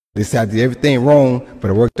They said I did everything wrong, but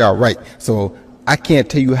it worked out right. So I can't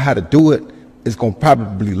tell you how to do it. It's going to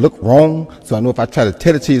probably look wrong. So I know if I try to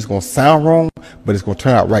tell it to you, it's going to sound wrong, but it's going to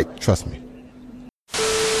turn out right. Trust me.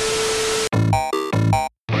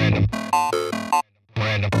 Random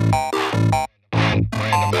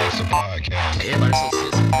Acts Podcast. Everybody so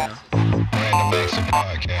sensitive now. Random Acts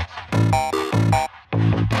Podcast.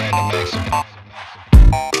 Random Acts Podcast.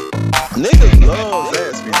 Niggas love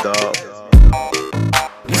Zaxby, dog.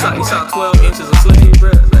 You saw 12 inches of sleeve, bro.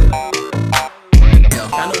 Like,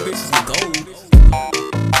 I know bitches with gold.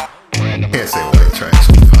 Can't say white trash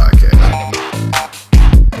on the podcast.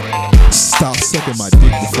 Stop sucking my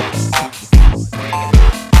dick before.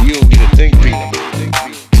 You don't get to think people.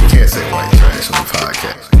 You can't say white trash on the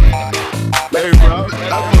podcast. Hey, bro, I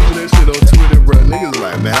posted that shit on Twitter, bro. Niggas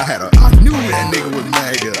like, man, I knew that nigga was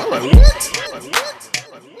mad good. I'm like, what?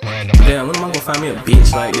 Damn, when am I gonna find me a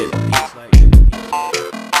bitch like that?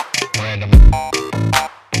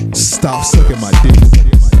 Stop sucking my dick.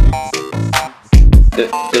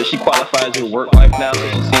 Does she qualify as your work wife now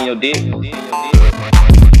since she's seen your dick?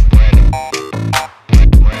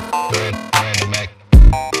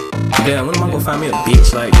 Damn, when am I gonna find me a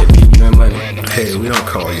bitch like that? You know money. Hey, we don't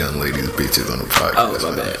call young ladies bitches on the podcast. Oh,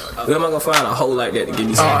 my bad. When am I gonna find a hoe like that to give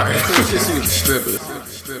me some? Alright. Stripper.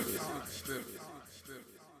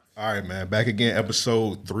 All right, man. Back again,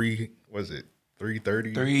 episode 3. Was it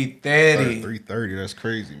 330? 330. 330. That's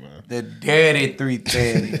crazy, man. The dirty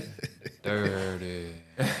 330. Dirty.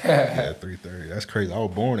 Yeah, 330. That's crazy. I was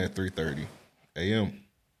born at 3:30 a.m.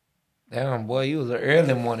 Damn, boy, you was an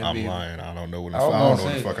early morning I'm baby. lying. I don't know when the I was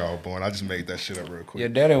gonna fuck say. I was born. I just made that shit up real quick. Your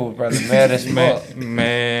daddy was probably mad as fuck.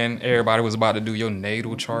 Man, everybody was about to do your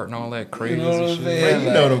natal chart and all that crazy You know what I'm shit. saying? Man,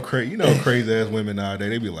 you know them crazy. You know crazy ass women nowadays.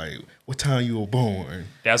 They be like, "What time you were born?"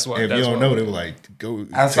 That's what. And if That's you don't what, know, they were like, "Go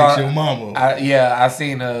I text saw your mama." I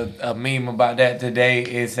seen a meme about that today.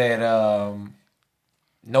 It said,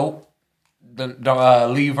 "Nope,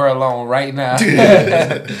 don't leave her alone right now."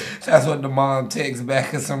 That's what the mom texts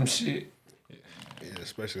back or some shit. Yeah,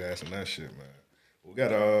 especially asking that shit, man. We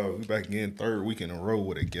got we back again 3rd week in a row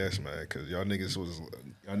with a guest, man, because y'all niggas was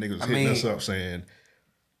hitting us up saying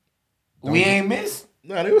We ain't missed.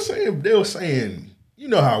 Nah, they were saying, you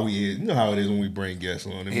know how we is, you know how it is when we bring guests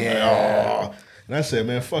on. They be like, oh. And I said,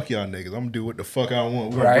 man, fuck y'all niggas. I'm gonna do what the fuck I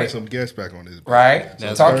want. We're gonna bring some guests back on this. Bro. Right?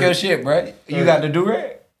 So Talk your shit, bro. You got to do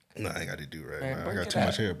right. Nah, I ain't got to do right, man. I bring got it too out.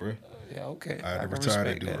 much hair, bro. Yeah, okay. I had to can retire to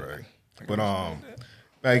respect do that. right. But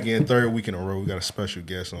back again, 3rd week in a row, we got a special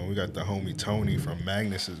guest on. We got the homie Tony from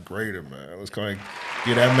Magnus is Greater, man. Let's go ahead and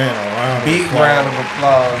give that man a round Big of applause. round of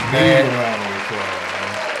applause, Big man. round of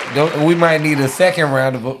applause, man. We might need a second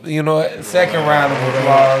round of, round of applause. You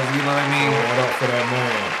know what I mean? What up for that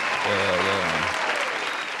yeah.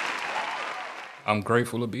 I'm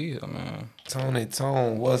grateful to be here, man.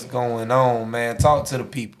 Tone, what's going on, man? Talk to the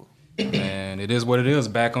people. Man, it is what it is.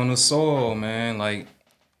 Back on the soil, man. Like,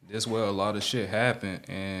 this where a lot of shit happened,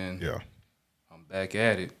 and Yeah. I'm back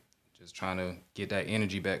at it. Just trying to get that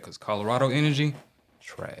energy back, because Colorado energy,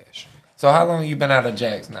 trash. So how long you been out of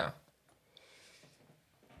Jax now?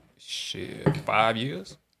 Shit, 5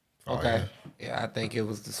 years? Okay. Yeah, I think it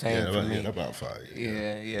was the same for me. About 5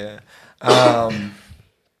 years. Yeah.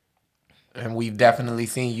 And we've definitely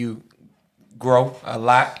seen you grow a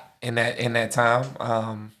lot in that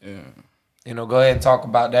time. Yeah. You know, go ahead and talk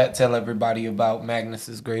about that. Tell everybody about Magnus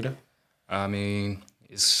is Greater. I mean,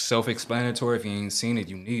 it's self-explanatory. If you ain't seen it,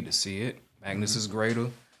 you need to see it. Magnus is Greater.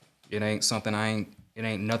 It ain't something it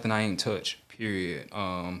ain't nothing I ain't touched, period.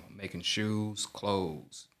 Making shoes,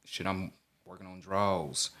 clothes. Shit, I'm working on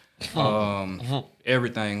drawers.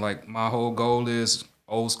 Everything. Like, my whole goal is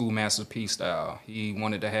old school Master P style. He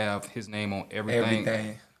wanted to have his name on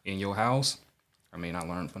everything in your house. I mean, I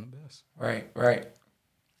learned from the best. Right.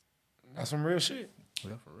 That's some real shit.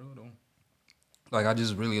 Yeah, for real, though. Like, I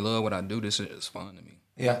just really love what I do. This shit is fun to me.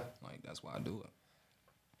 Yeah. Like, that's why I do it.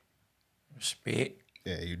 Respect.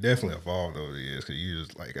 Yeah, you definitely evolved over the years, because you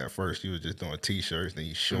just, like, at first you was just doing T-shirts, then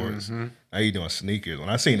you shorts. Mm-hmm. Now you doing sneakers. When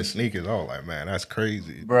I seen the sneakers, I was like, man, that's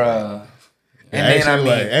crazy. Bruh.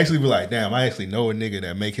 And actually be like, damn, I actually know a nigga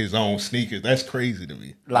that make his own sneakers. That's crazy to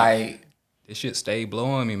me. Like, This shit stay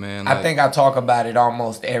blowing me, man. I think I talk about it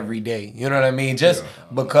almost every day. You know what I mean? Just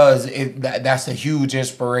because that's a huge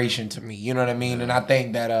inspiration to me. You know what I mean? And I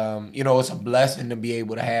think that it's a blessing to be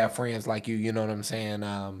able to have friends like you. You know what I'm saying?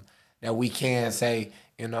 That we can say,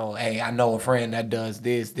 hey, I know a friend that does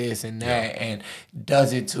this, and that, and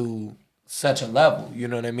does it to such a level. You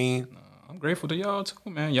know what I mean? I'm grateful to y'all too,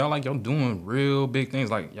 man. Y'all doing real big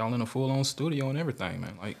things. Like, y'all in a full-on studio and everything,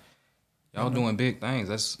 man. Like, y'all doing big things.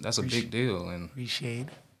 That's a big deal. And Appreciate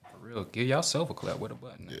it. real, give yourself a clap with a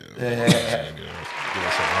button. Yeah. Give us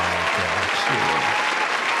a round of applause.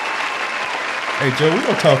 Hey Joe, we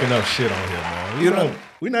don't talk enough shit on here, man.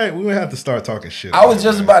 We gonna have to start talking shit. I was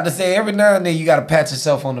just about to say, every now and then you gotta pat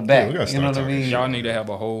yourself on the back. we gotta you know what I start mean? Y'all need to have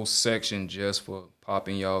a whole section just for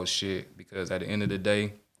popping y'all shit, because at the end of the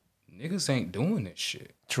day, niggas ain't doing this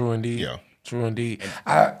shit. True indeed. Yeah. True indeed.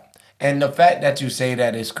 And the fact that you say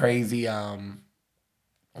that is crazy.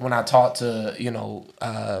 When I talk to,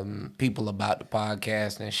 people about the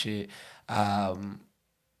podcast and shit,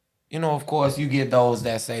 of course you get those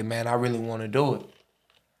that say, man, I really want to do it.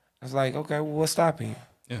 It's like, okay, well, what's stopping you?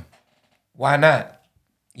 Yeah. Why not?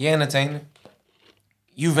 You're entertaining.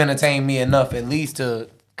 You've entertained me enough at least to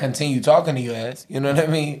continue talking to your ass. You know what I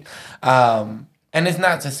mean? And it's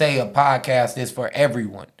not to say a podcast is for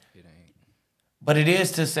everyone. But it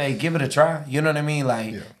is to say, give it a try. You know what I mean?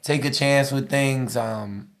 Like, take a chance with things.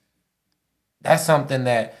 That's something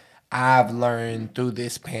that I've learned through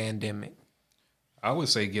this pandemic. I would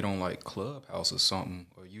say get on like Clubhouse or something,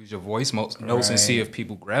 or use your voice notes and see if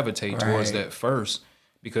people gravitate towards that first.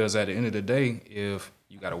 Because at the end of the day, if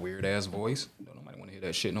you got a weird ass voice, nobody want to hear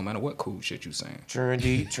that shit, no matter what cool shit you saying. True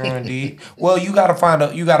indeed. True indeed. Well, you gotta find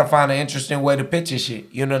an interesting way to pitch your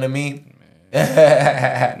shit. You know what I mean?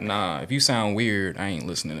 Nah, if you sound weird, I ain't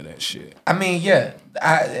listening to that shit. I mean, yeah,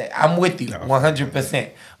 I'm with you 100%.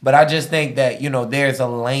 But I just think that, there's a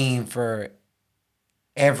lane for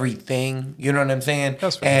everything. You know what I'm saying?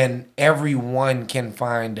 That's fair. And everyone can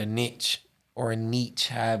find a niche or a niche,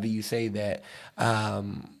 however you say that,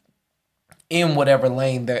 in whatever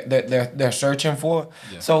lane they're searching for.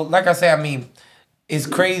 Yeah. So, like I say, I mean, it's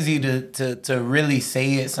crazy to really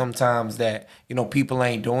say it sometimes that, people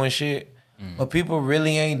ain't doing shit. But people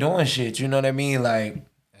really ain't doing shit. You know what I mean? Like,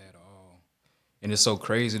 at all. And it's so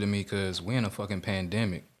crazy to me because we're in a fucking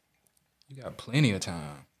pandemic. You got plenty of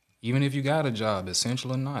time. Even if you got a job,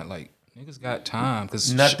 essential or not, like, niggas got time.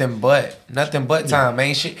 Cause nothing but time,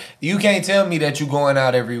 ain't shit. You can't tell me that you going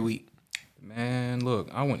out every week. Man, look,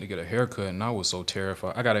 I went to get a haircut and I was so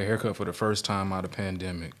terrified. I got a haircut for the first time out of the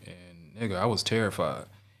pandemic. And, nigga, I was terrified.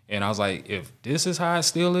 And I was like, if this is how it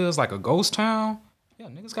still is, like a ghost town, yeah,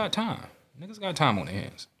 niggas got time. Niggas got time on their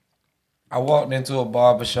hands. I walked into a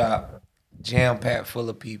barbershop, jam-packed full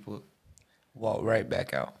of people, walked right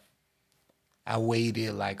back out. I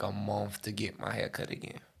waited like a month to get my hair cut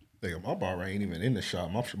again. Nigga, my barber ain't even in the shop.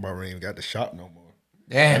 My barber ain't even got the shop no more.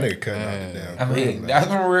 Damn. That nigga cutting out the damn I mean, that's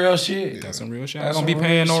some real shit. That's some real shit. I don't be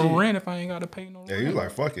paying no rent if I ain't got to pay no rent. Yeah, he was like,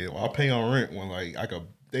 fuck it. Well, I'll pay on rent when, like,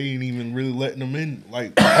 they ain't even really letting them in,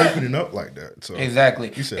 like, opening up like that. So exactly.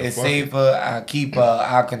 He said, it's fuck safer. it.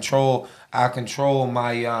 I control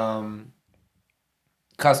my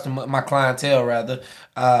customer, my clientele rather,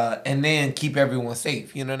 and then keep everyone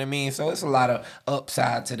safe. You know what I mean? So it's a lot of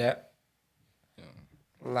upside to that.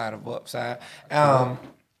 A lot of upside.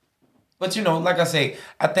 But like I say,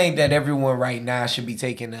 I think that everyone right now should be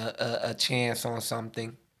taking a chance on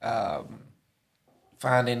something,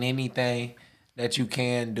 finding anything that you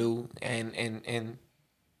can do, and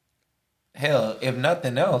hell, if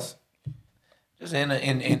nothing else, just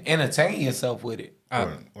entertain yourself with it.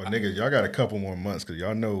 Well, niggas, y'all got a couple more months because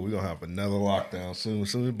y'all know we're going to have another lockdown soon. As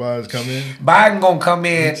soon as Biden come in. Biden going to come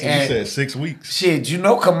in and... You said 6 weeks. Shit,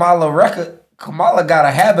 Kamala got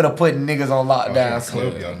a habit of putting niggas on lockdown.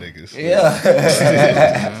 Club y'all niggas.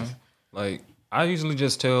 Yeah. Like, I usually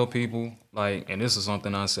just tell people, like, and this is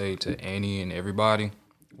something I say to Annie and everybody,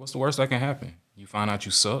 what's the worst that can happen? You find out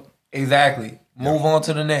you suck. Exactly. Move on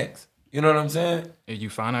to the next. You know what I'm saying? If you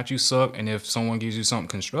find out you suck, and if someone gives you something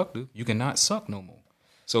constructive, you cannot suck no more.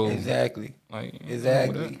 So exactly. Like,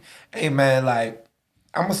 exactly. Hey man, like,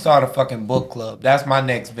 I'm gonna start a fucking book club. That's my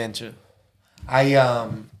next venture.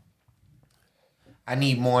 I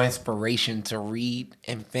need more inspiration to read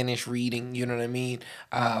and finish reading. You know what I mean?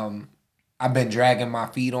 I've been dragging my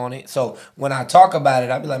feet on it. So when I talk about it,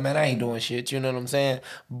 I be like, man, I ain't doing shit. You know what I'm saying?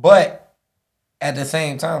 But at the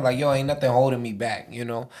same time, like, yo, ain't nothing holding me back,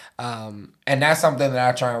 and that's something that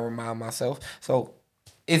I try and remind myself. So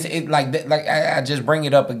it's I just bring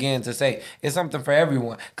it up again to say it's something for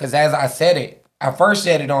everyone. Because as I said it, I first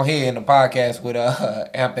said it on here in the podcast with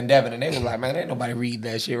Amp and Devin, and they was like, man, ain't nobody read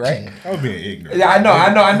that shit, right? I was being ignorant. Yeah,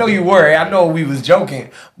 I know you were. I know we was joking,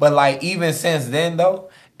 but like even since then though,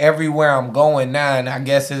 everywhere I'm going now, and I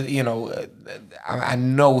guess I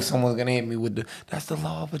know someone's gonna hit me with that's the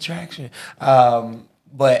law of attraction.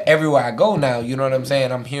 But everywhere I go now, you know what I'm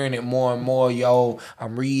saying? I'm hearing it more and more. Yo,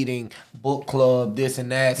 I'm reading book club, this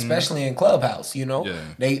and that, especially in Clubhouse. Yeah.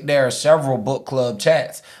 There are several book club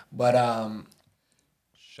chats, but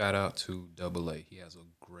shout out to AA. He has a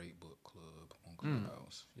great book club on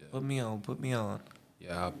Clubhouse. Put me on.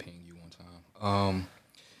 Yeah, I'll ping you one time.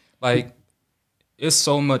 Like it's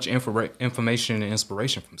so much information and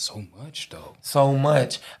inspiration from so much though. So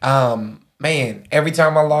much. Man, every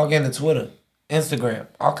time I log into Twitter, Instagram,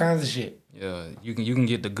 all kinds of shit. Yeah, you can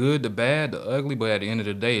get the good, the bad, the ugly, but at the end of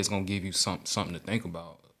the day, it's gonna give you something to think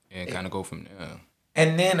about and kind of go from there.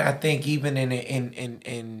 And then I think even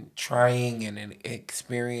in trying and in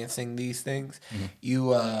experiencing these things,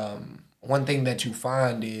 you one thing that you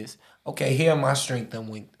find is, okay, here are my strengths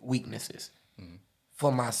and weaknesses.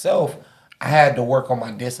 For myself, I had to work on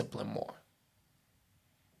my discipline more.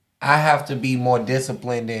 I have to be more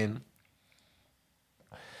disciplined in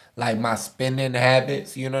like my spending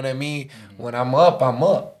habits, you know what I mean? When I'm up, I'm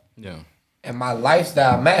up. Yeah. And my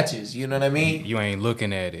lifestyle matches, you know what I mean? You ain't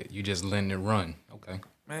looking at it. You just letting it run. Okay.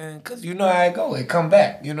 Man, because you know how it go. It come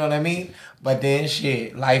back, you know what I mean? But then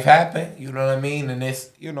shit, life happen, you know what I mean? And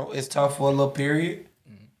it's, you know, it's tough for a little period.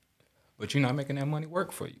 But you're not making that money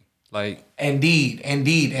work for you. Like Indeed.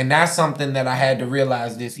 And that's something that I had to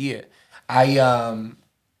realize this year. So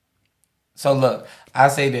look, I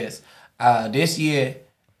say this. This year,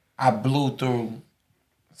 I blew through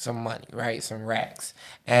some money, right? Some racks.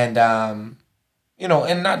 And, you know,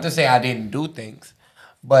 and not to say I didn't do things,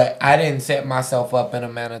 but I didn't set myself up in a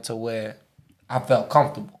manner to where I felt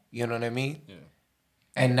comfortable. You know what I mean? Yeah.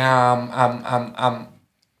 And now I'm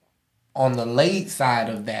on the late side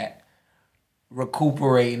of that,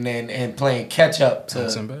 recuperating and playing catch up to.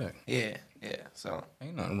 Bouncing back. Yeah. So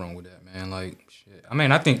ain't nothing wrong with that, man. Like shit. I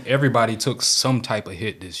mean, I think everybody took some type of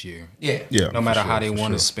hit this year. Yeah. No matter how they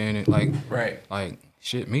want to spend it, like right. Like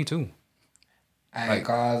shit, me too. I had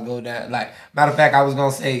cars go down. Like matter of fact, I was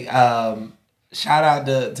gonna say, shout out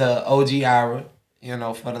to OG Ira, you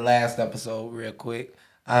know, for the last episode, real quick.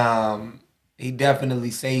 He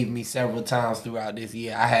definitely saved me several times throughout this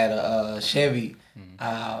year. I had a Chevy.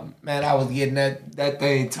 Man, I was getting that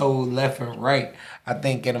thing towed left and right. I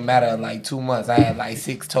think in a matter of like 2 months, I had like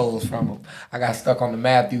 6 tows from him. I got stuck on the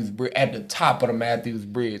Matthews Bridge, at the top of the Matthews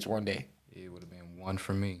Bridge one day. It would have been one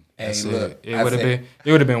for me. Hey, look, it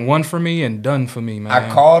would have been one for me and done for me, man.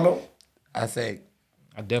 I called him. I said,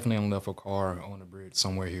 I definitely left a car on the bridge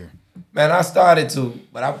somewhere here. Man, I started to,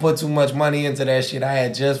 but I put too much money into that shit. I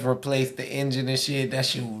had just replaced the engine and shit. That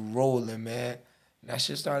shit was rolling, man. And that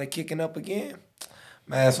shit started kicking up again.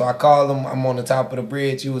 Man, so I called him. I'm on the top of the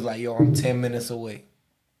bridge. He was like, yo, I'm 10 minutes away.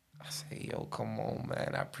 I said, yo, come on,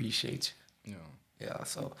 man. I appreciate you. Yeah,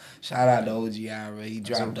 so shout out to OG Ira. He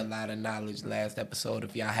dropped a lot of knowledge last episode.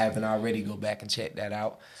 If y'all haven't already, go back and check that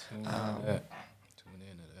out. Tune into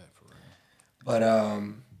that for real. But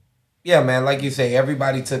yeah, man, like you say,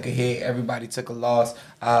 everybody took a hit, everybody took a loss.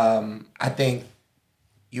 I think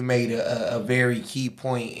you made a very key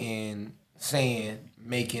point in saying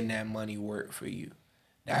making that money work for you.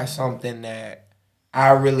 That's something that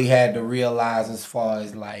I really had to realize as far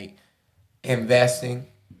as like investing.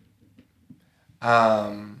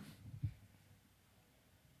 Playing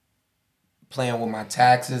with my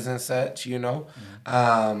taxes and such, you know.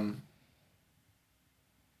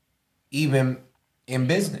 Even in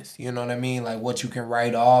business, you know what I mean? Like what you can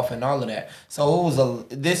write off and all of that. So it was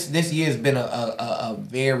this year's been a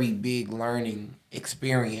very big learning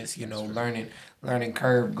experience, you know, learning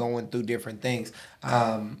curve, going through different things.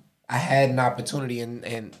 I had an opportunity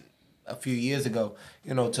in a few years ago,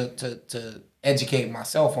 you know, to educate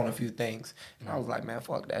myself on a few things. And I was like, man,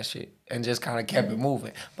 fuck that shit. And just kind of kept it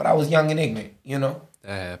moving. But I was young and ignorant, you know?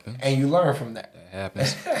 That happens. And you learn from that. That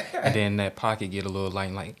happens. And then that pocket get a little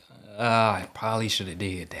like, I probably should have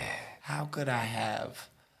did that. How could I have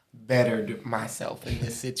bettered myself in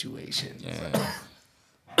this situation? Yeah.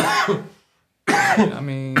 I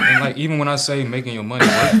mean, and like even when I say making your money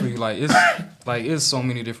work for you, it's so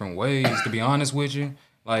many different ways. To be honest with you,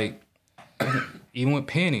 like even with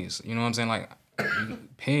pennies, you know what I'm saying? Like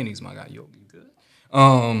pennies, my God, yo, you good?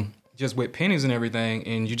 Just with pennies and everything,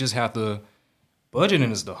 and you just have to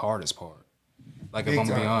budgeting is the hardest part. Like if I'm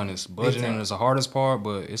gonna be honest, budgeting is the hardest part,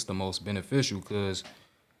 but it's the most beneficial because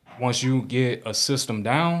once you get a system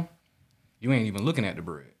down, you ain't even looking at the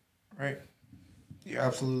bread. Right. You're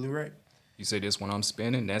absolutely right. You say this when I'm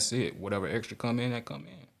spending, that's it. Whatever extra come in, that come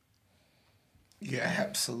in. You're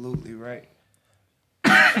absolutely right.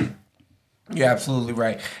 You're absolutely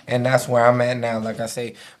right. And that's where I'm at now. Like I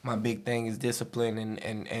say, my big thing is discipline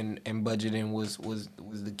and budgeting was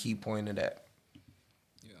the key point of that.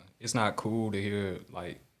 Yeah. It's not cool to hear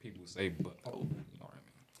like people say you know what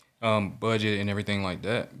I mean. Budget and everything like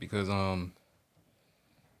that because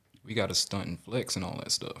we gotta stunt and flex and all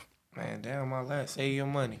that stuff. Man, damn all that. Save your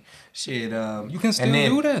money. Shit. You can still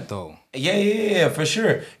do that though. Yeah, for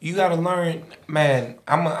sure. You gotta learn, man.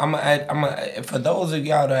 I'm for those of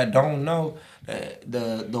y'all that don't know,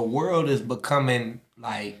 the world is becoming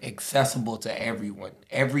like accessible to everyone.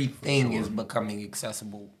 Everything is becoming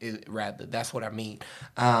accessible. Rather, that's what I mean.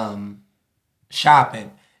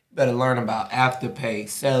 Shopping. Better learn about Afterpay,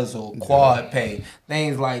 Sezzle, Quad Pay,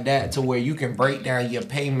 things like that, to where you can break down your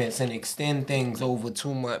payments and extend things over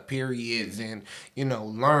 2-month periods, and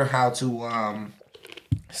learn how to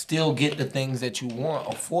still get the things that you want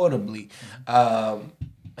affordably.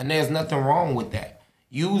 And there's nothing wrong with that.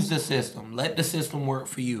 Use the system. Let the system work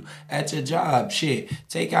for you. At your job, shit,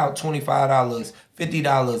 take out $25,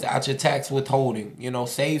 $50 out your tax withholding.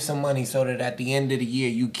 Save some money so that at the end of the year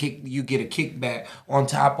you get a kickback on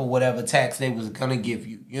top of whatever tax they was gonna give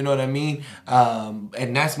you. You know what I mean?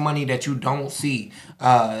 And that's money that you don't see.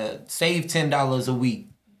 Save $10 a week.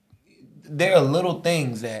 There are little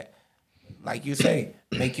things that, like you say,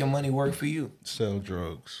 make your money work for you. Sell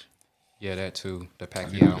drugs. Yeah, that too. The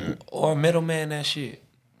pack you out. Or middleman that shit.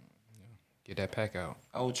 Get that pack out.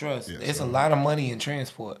 Oh, trust. It's a lot of money in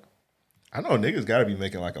transport. I know niggas gotta be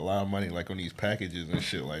making like a lot of money like on these packages and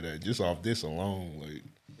shit like that. Just off this alone. Like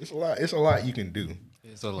it's a lot you can do.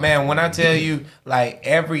 Man, when I tell you, like,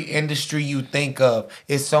 every industry you think of,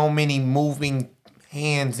 it's so many moving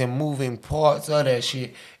hands and moving parts of that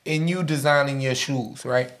shit. And you designing your shoes,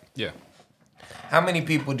 right? Yeah. How many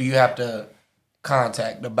people do you have to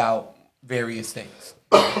contact about various things?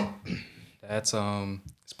 That's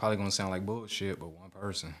it's probably gonna sound like bullshit, but one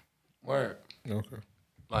person. Word. Okay.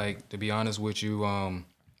 Like, to be honest with you,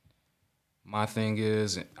 my thing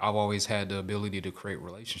is I've always had the ability to create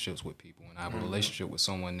relationships with people, and I have a relationship with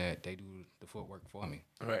someone that they do the footwork for me.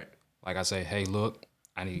 Right. Like I say, hey, look,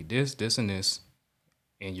 I need this, this, and this,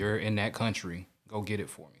 and you're in that country. Go get it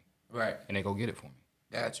for me. Right. And they go get it for me.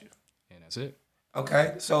 Got you. And that's it.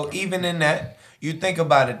 Okay, so even in that, you think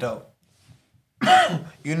about it though.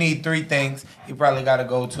 You need 3 things. You probably got to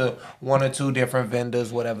go to 1 or 2 different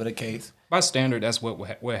vendors, whatever the case. By standard, that's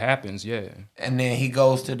what happens, yeah. And then he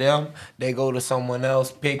goes to them. They go to someone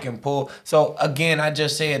else, pick and pull. So again, I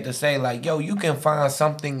just said to say, like, yo, you can find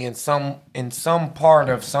something in some part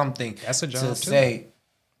of something. That's a job to too. Say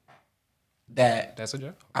that that's a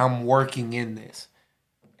job. I'm working in this.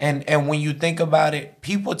 And when you think about it,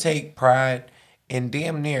 people take pride in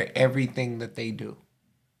damn near everything that they do.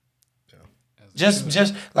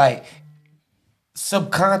 Just like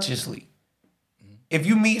subconsciously. If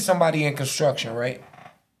you meet somebody in construction, right?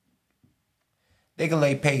 They can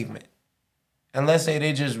lay pavement. And let's say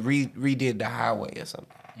they just redid the highway or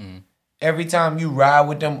something. Mm-hmm. Every time you ride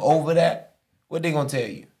with them over that, what they gonna tell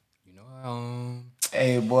you?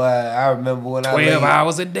 Hey boy, I remember when 12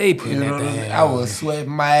 hours a day putting that thing. I was sweating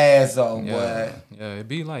my ass off, boy. Yeah, it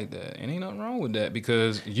be like that. And ain't nothing wrong with that,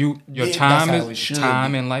 because your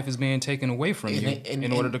time in life is being taken away from you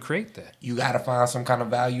in order to create that. You gotta find some kind of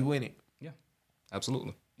value in it. Yeah,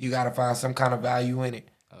 absolutely. You gotta find some kind of value in it.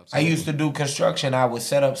 Absolutely. I used to do construction. I would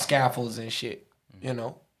set up scaffolds and shit.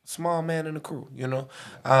 Small man in the crew.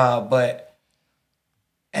 But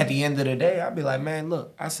at the end of the day, I'd be like, man,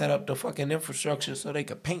 look, I set up the fucking infrastructure so they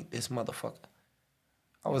could paint this motherfucker.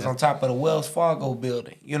 I was on top of the Wells Fargo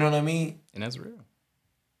building. You know what I mean? And that's real.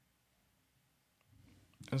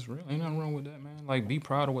 That's real. Ain't nothing wrong with that, man. Like, be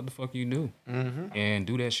proud of what the fuck you do. Mm-hmm. And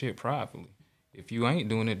do that shit pridefully. If you ain't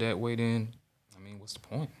doing it that way, then, I mean, what's the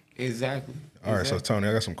point? Exactly. All right, so Tony,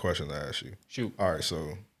 I got some questions to ask you. Shoot. All right,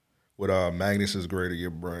 so with Magnus is greater, your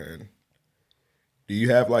brand, do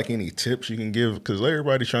you have like any tips you can give? Because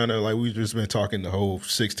everybody's trying to, like, we've just been talking the whole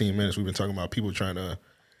 16 minutes. We've been talking about people trying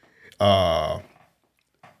to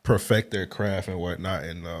perfect their craft and whatnot,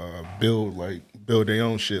 and build their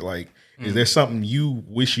own shit. Like, is there something you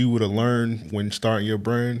wish you would have learned when starting your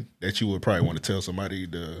brand that you would probably want to tell somebody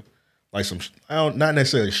to, like, not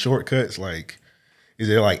necessarily shortcuts. Like, is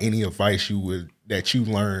there like any advice that you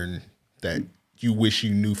learned that you wish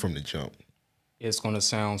you knew from the jump? It's gonna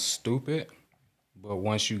sound stupid, but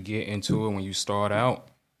once you get into it, when you start out,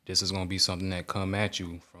 this is gonna be something that come at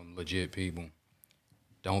you from legit people.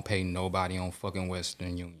 Don't pay nobody on fucking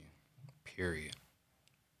Western Union. Period.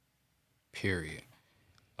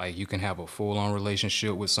 Like, you can have a full-on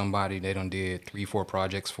relationship with somebody. They done did 3-4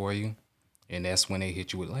 projects for you, and that's when they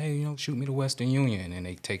hit you with, hey, shoot me to Western Union, and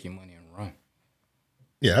they take your money and run.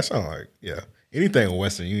 Yeah, that sounds like, anything with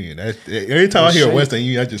Western Union. Every time I hear Western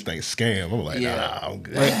Union, I just think scam. I'm like, nah, I'm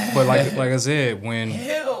good. But like I said, when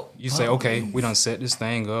you say, okay, we done set this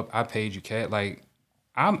thing up, I paid you cat. Like,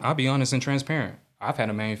 I'll be honest and transparent. I've had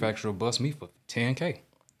a manufacturer bust me for $10K.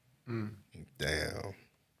 Damn.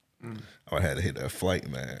 I had to hit that flight,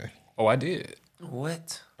 man. Oh, I did.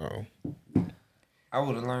 What? Oh, I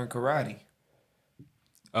would have learned karate.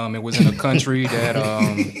 It was in a country that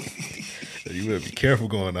you better be careful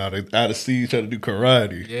going out of sea trying to do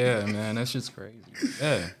karate. yeah, man, that's just crazy.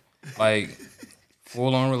 Yeah, like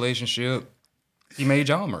full on relationship. He made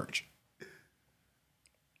y'all merch.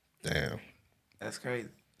 Damn. That's crazy.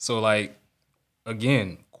 So like,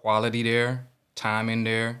 again, quality there, time in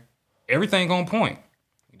there, everything on point.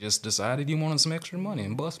 You just decided you wanted some extra money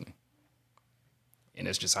and bust me. And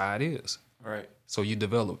that's just how it is. Right. So you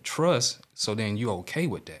develop trust, so then you okay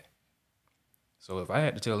with that. So if I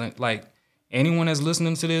had to tell, like, anyone that's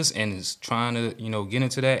listening to this and is trying to, get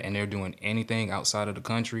into that and they're doing anything outside of the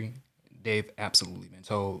country, they've absolutely been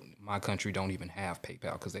told my country don't even have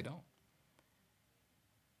PayPal because they don't.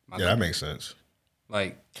 That makes sense.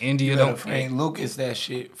 Like, India You don't. Frank Lucas that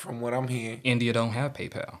shit from what I'm hearing. India don't have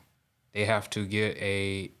PayPal. They have to get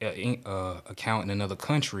a account in another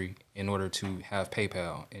country in order to have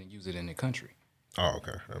PayPal and use it in their country. Oh,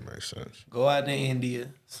 okay. That makes sense. Go out to India,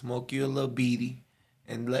 smoke you a little beady,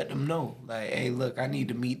 and let them know, like, hey, look, I need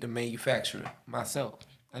to meet the manufacturer myself.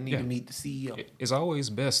 I need to meet the CEO. It's always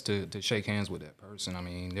best to shake hands with that person. I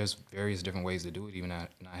mean, there's various different ways to do it, even not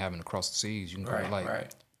having to cross the seas. You can go to,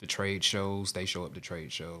 the trade shows. They show up to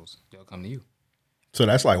trade shows. They'll come to you. So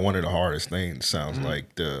that's like one of the hardest things, sounds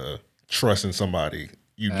like, the trusting somebody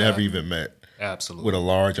you never even met. Absolutely. With a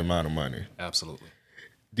large amount of money. Absolutely.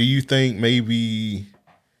 Do you think maybe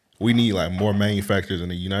we need like more manufacturers in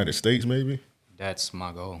the United States, maybe? That's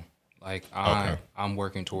my goal. Like, I'm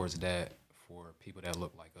working towards that for people that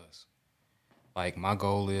look like us. Like, my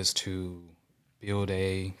goal is to build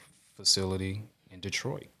a facility in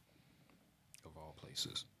Detroit, of all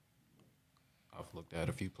places. I've looked at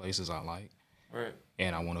a few places I like. Right.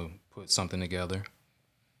 And I want to put something together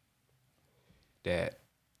that,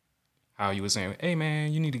 how you were saying, hey,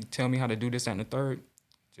 man, you need to tell me how to do this, that, and the third.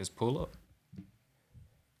 Just pull up.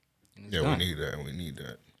 Yeah, done. We need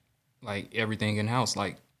that. Like, everything in-house.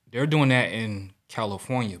 Like, they're doing that in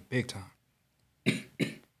California big time.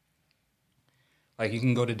 Like, you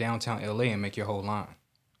can go to downtown LA and make your whole line.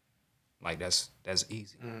 Like, that's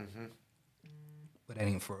easy. Mm-hmm. But that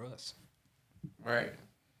ain't for us. Right.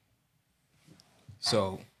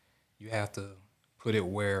 So you have to put it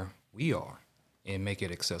where we are and make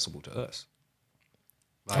it accessible to us.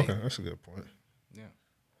 Like, okay, that's a good point. Yeah.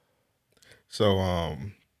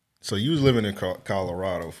 So you was living in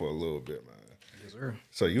Colorado for a little bit, man. Yes, sir.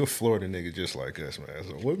 So you're a Florida nigga just like us, man.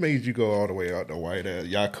 So what made you go all the way out to white ass,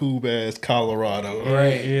 Yakub ass Colorado?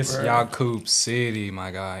 Right, it's Yakub City,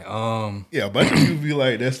 my guy. Yeah, but you be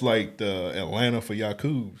like, that's like the Atlanta for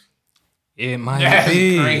Yakubs. It might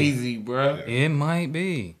be crazy, bro. It might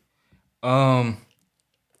be. I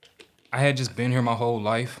had just been here my whole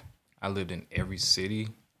life. I lived in every city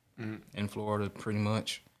in Florida, pretty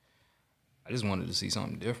much. I just wanted to see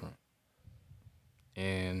something different.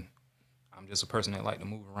 And I'm just a person that like to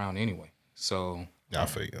move around anyway. So I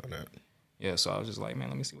feel you on that. Yeah, so I was just like, man,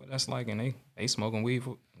 let me see what that's like. And they smoking weed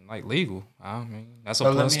for, like, legal. I mean, that's a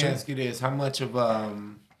plus plus too. too. Let me ask you this. How much of,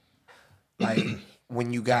 like,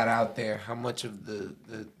 when you got out there, how much of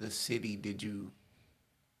the city did you?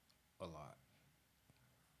 A lot.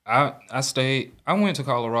 I went to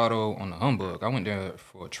Colorado on the humbug. I went there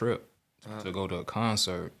for a trip to go to a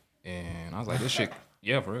concert. And I was like, this shit,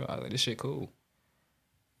 yeah, for real. I was like, this shit cool.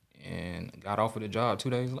 And got offered a job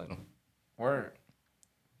 2 days later. Word.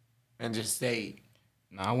 And just stayed.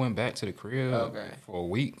 Now I went back to the crib for a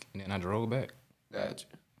week, and then I drove back. Gotcha.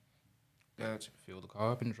 Filled the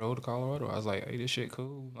car up and drove to Colorado. I was like, hey, this shit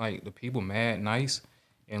cool. Like, the people mad nice.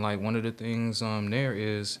 And, like, one of the things there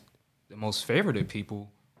is the most favorited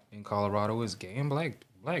people in Colorado is gay and black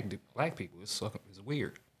people. It's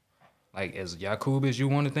weird. Like, as Yakub as you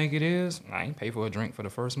want to think it is, I ain't pay for a drink for the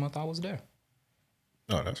first month I was there.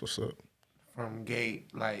 Oh, that's what's up. From gay,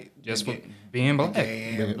 like, just for being black.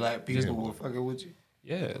 Gay and black people will fucking with you.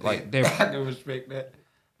 Yeah, like, I can respect that.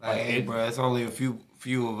 Like, hey, bro, it's only a few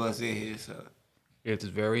of us in here, so. It's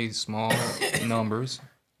very small numbers,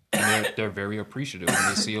 and they're very appreciative when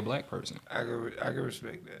they see a black person. I can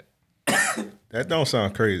respect that. That don't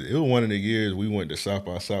sound crazy. It was one of the years we went to South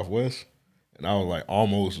by Southwest, and I was like,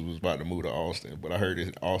 almost was about to move to Austin, but I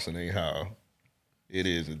heard Austin ain't how it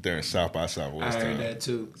is during South by Southwest. I heard that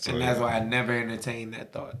too, so, and that's why I never entertained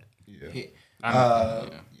that thought. Yeah.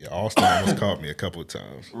 Austin almost caught me a couple of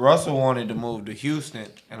times. Russell wanted to move to Houston,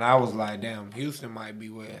 and I was like, damn, Houston might be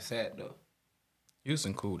where it's at, though.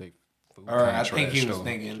 Houston cool. They food I think he was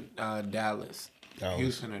thinking Dallas.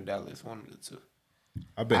 Houston or Dallas, one of the two.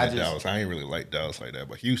 I've been to Dallas. I ain't really like Dallas like that,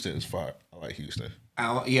 but Houston is fire. I like Houston.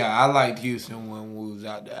 I liked Houston when we was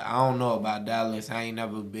out there. I don't know about Dallas. I ain't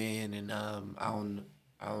never been, and I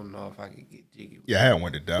don't know if I could get jiggy with Yeah, I had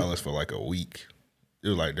went to Dallas for like a week. It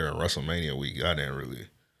was like during WrestleMania week. I ain't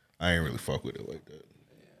really fuck with it like that.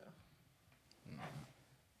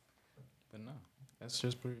 But no, that's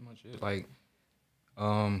just pretty much it. Like,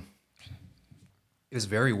 it's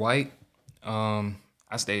very white.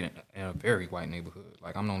 I stayed in a very white neighborhood.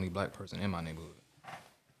 Like, I'm the only black person in my neighborhood.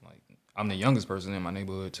 Like, I'm the youngest person in my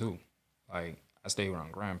neighborhood too. Like, I stay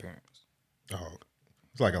around grandparents. Oh,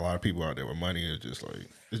 it's like a lot of people out there with money. It's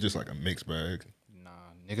just like a mixed bag. Nah,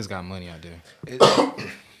 niggas got money out there.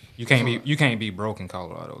 You can't be broke in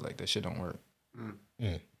Colorado. Like, that shit don't work.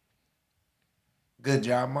 good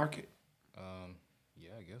job market. Yeah,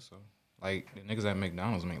 I guess so. Like, the niggas at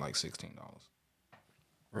McDonald's make like $16.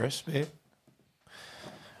 Respect.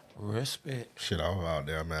 Shit, I was out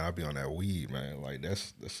there, man. I be on that weed, man. Like that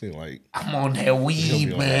seem like I'm on that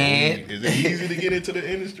weed, man. Is it easy to get into the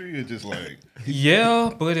industry? Or just like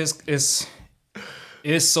Yeah, but it's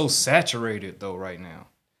so saturated though right now.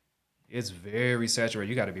 It's very saturated.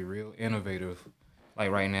 You got to be real innovative,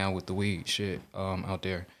 like right now with the weed shit out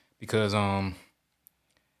there, because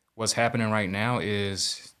what's happening right now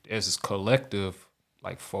is there's this collective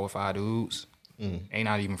like 4 or 5 dudes, ain't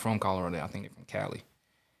not even from Colorado. I think they're from Cali.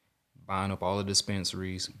 Buying up all the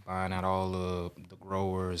dispensaries, buying out all the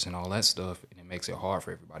growers and all that stuff, and it makes it hard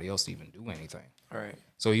for everybody else to even do anything. All right.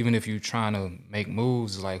 So even if you're trying to make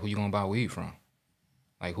moves, it's like, who you gonna buy weed from?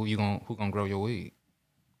 Like, who gonna grow your weed?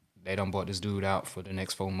 They done bought this dude out for the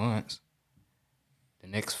next 4 months. The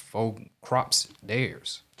next 4 crops,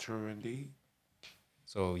 theirs. True indeed.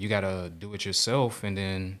 So you gotta do it yourself, and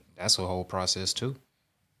then that's a whole process too.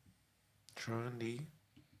 True indeed.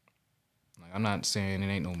 Like, I'm not saying it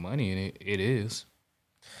ain't no money in it. It is.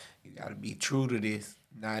 You gotta be true to this,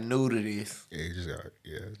 not new to this. yeah, you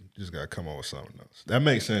just gotta come up with something else. That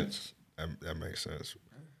makes sense. That makes sense.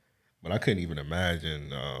 But I couldn't even imagine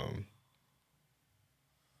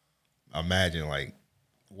like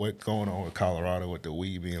what going on with Colorado with the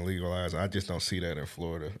weed being legalized. I just don't see that in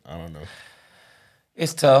Florida. I don't know.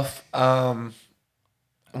 It's tough.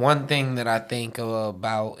 One thing that I think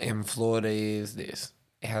about in Florida is this.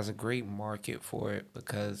 It has a great market for it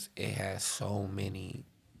because it has so many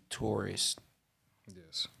tourist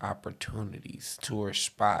opportunities, tourist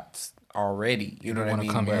spots already. You know what I mean? Want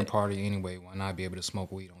to come here and party anyway. Why not be able to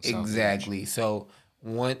smoke weed on South Beach? Exactly. So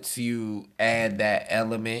once you add that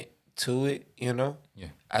element to it,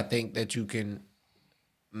 I think that you can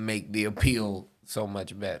make the appeal so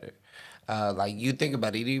much better. Like you think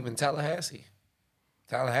about it, even Tallahassee.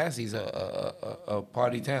 Tallahassee's a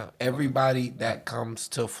party town. Everybody that comes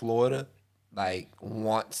to Florida, like,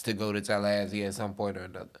 wants to go to Tallahassee at some point or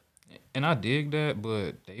another. And I dig that,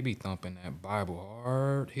 but they be thumping that Bible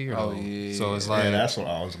hard here. Oh, though. yeah. So it's like, That's what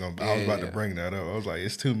I was about to bring that up. I was like,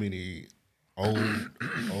 it's too many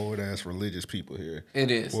old ass religious people here.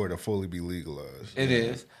 It is. For it to fully be legalized. It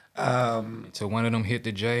is. Until one of them hit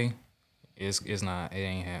the J, it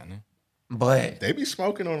ain't happening. But they be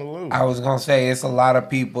smoking on the low. I was gonna say it's a lot of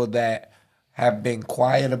people that have been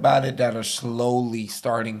quiet about it that are slowly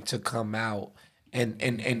starting to come out and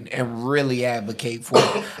really advocate for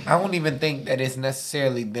it. I don't even think that it's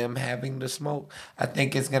necessarily them having to smoke. I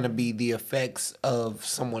think it's gonna be the effects of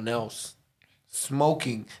someone else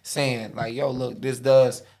smoking, saying like, "Yo, look, this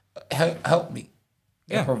does help me.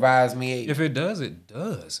 It provides me aid." If it does, it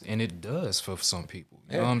does, and it does for some people.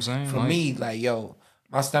 You know what I'm saying? For me, like, yo,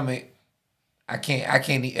 my stomach. I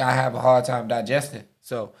can't eat. I have a hard time digesting.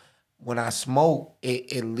 So when I smoke,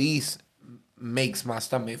 it at least makes my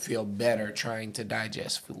stomach feel better trying to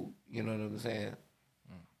digest food. You know what I'm saying?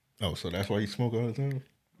 Oh, so that's why you smoke all the time?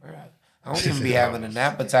 Right. I don't even be having an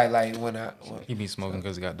appetite like when he be smoking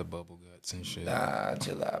because he got the bubble guts and shit. Nah,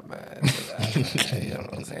 chill out, man. You know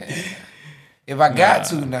what I'm saying? If I got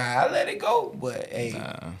to, I let it go. But hey,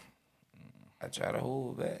 I try to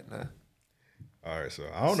hold back, nah. All right, so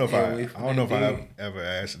I don't know if I ever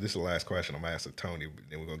asked. This is the last question I'm asking Tony, but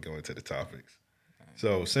then we're gonna go into the topics.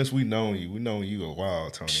 So since we known you a while,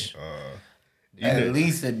 Tony. At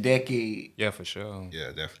least a decade. Yeah, for sure. Yeah,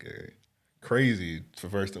 definitely. Crazy for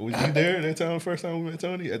first time. Was you there that time? First time we met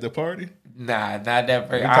Tony at the party? Nah, not that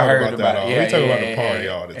first. I heard about it. We talk about the party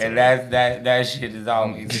all the time. And that shit is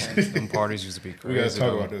always fun. Them parties used to be crazy. We gotta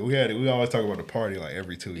talk about that. We always talk about the party like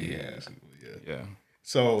every 2 years. Yeah.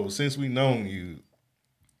 So since we known you,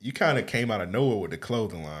 you kind of came out of nowhere with the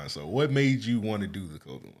clothing line. So what made you want to do the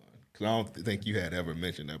clothing line? Because I don't think you had ever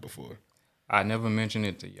mentioned that before. I never mentioned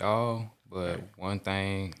it to y'all, but one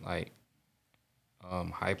thing, like,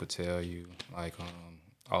 Hyper T.R.U, like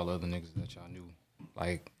all the other niggas that y'all knew,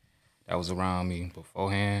 like that was around me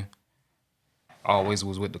beforehand. Always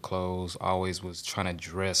was with the clothes. Always was trying to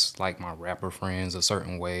dress like my rapper friends a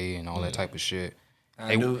certain way and all that type of shit.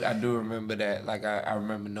 I do remember that. Like I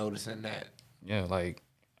remember noticing that. Yeah, like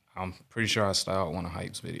I'm pretty sure I styled one of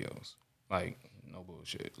Hype's videos. Like no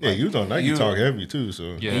bullshit. Yeah, Like, you was on Nike Talk heavy too,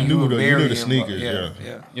 so Yeah. you You knew were the very sneakers. involved.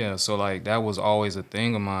 Yeah. yeah, so like that was always a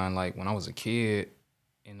thing of mine. Like when I was a kid,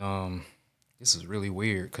 and this is really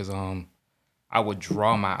weird because I would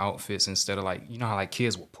draw my outfits instead of like, you know how like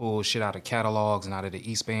kids would pull shit out of catalogs and out of the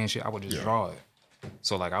East Band shit. I would just draw it.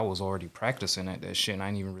 So like I was already practicing at that shit and I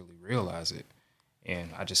didn't even really realize it. And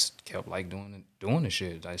I just kept like doing the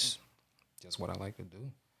shit. That's just what I like to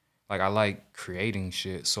do. Like I like creating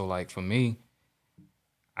shit. So like for me,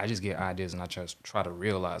 I just get ideas and I just try to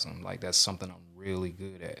realize them. Like that's something I'm really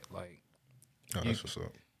good at. Like, That's what's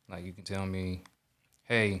up. like you can tell me,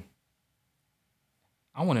 hey,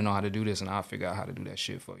 I want to know how to do this, and I'll figure out how to do that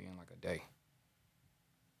shit for you in like a day.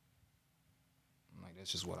 Like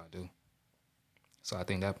that's just what I do. So I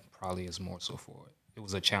think that probably is more so for it. It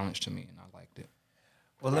was a challenge to me, and I liked it.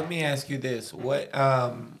 Well, let me ask you this: what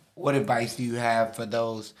advice do you have for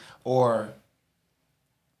those? Or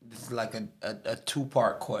this is like a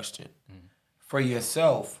 2-part question for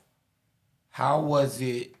yourself. How was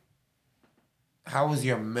it? How was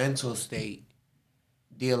your mental state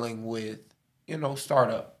dealing with,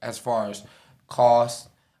 startup as far as cost,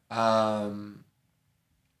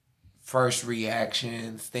 first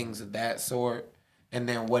reactions, things of that sort? And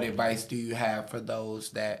then what advice do you have for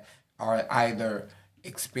those that are either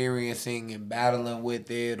experiencing and battling with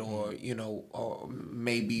it or, or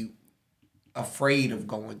maybe afraid of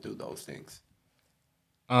going through those things?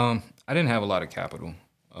 I didn't have a lot of capital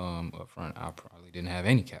up front. I probably didn't have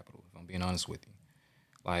any capital, if I'm being honest with you.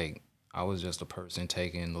 Like, I was just a person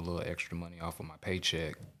taking the little extra money off of my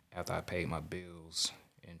paycheck after I paid my bills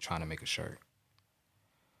and trying to make a shirt.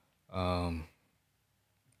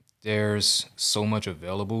 There's so much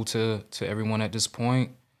available to everyone at this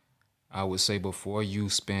point. I would say before you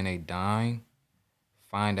spend a dime,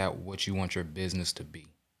 find out what you want your business to be.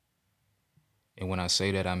 And when I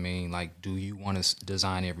say that, I mean, like, do you want to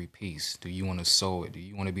design every piece? Do you want to sew it? Do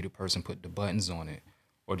you want to be the person put the buttons on it?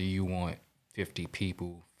 Or do you want 50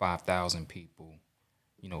 people, 5,000 people,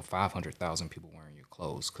 500,000 people wearing your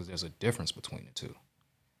clothes? Because there's a difference between the two.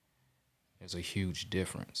 There's a huge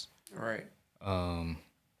difference. Right.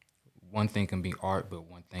 One thing can be art, but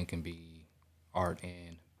one thing can be art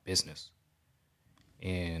and business.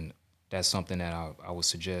 And that's something that I would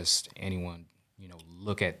suggest anyone,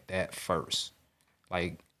 look at that first.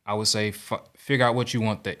 Like, I would say figure out what you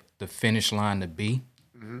want the finish line to be,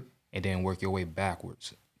 and then work your way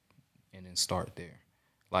backwards, and then start there.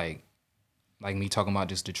 Like me talking about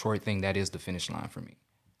this Detroit thing, that is the finish line for me.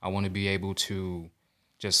 I want to be able to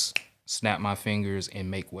just snap my fingers and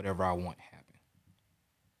make whatever I want happen.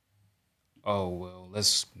 Oh, well,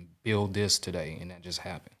 let's build this today, and that just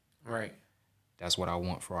happened. Right. That's what I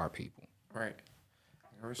want for our people. Right.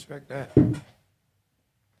 I respect that.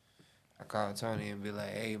 I call Tony and be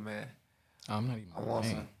like, "Hey, man, I'm not even.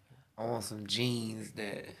 I want some jeans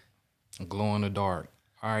that glow in the dark.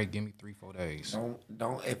 All right, give me 3-4 days.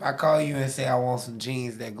 Don't. If I call you and say I want some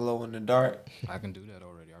jeans that glow in the dark, I can do that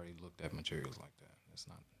already. I already looked at materials like that. That's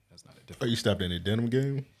not a different. Are you stopped in the denim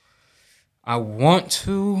game? I want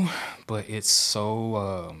to, but it's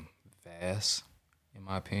so vast, in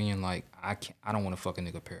my opinion. Like I don't want to fuck a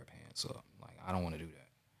nigga pair of pants up. Like I don't want to do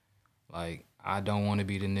that. Like I don't want to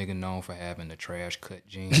be the nigga known for having the trash cut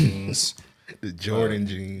jeans, the Jordan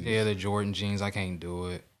jeans. Yeah, the Jordan jeans. I can't do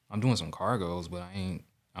it. I'm doing some cargos, but I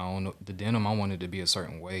don't know the denim. I want it to be a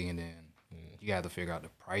certain way, and then you got to figure out the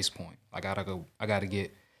price point. I gotta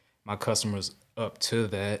get my customers up to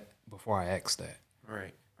that before I ask that.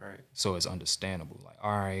 Right. So it's understandable. Like,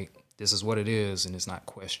 all right, this is what it is, and it's not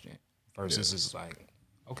questioned. Versus it's like,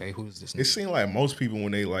 okay, who is this? It seems like most people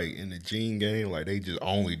when they like in the jean game, like they just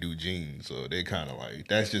only do jeans, so they kind of like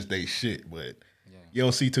that's just they shit. But you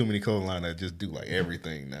don't see too many clothing line that just do like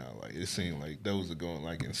everything now. Like it seems like those are going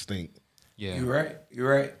like instinct. Yeah, you're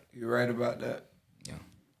right about that.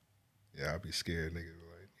 Yeah, I'd be scared, nigga.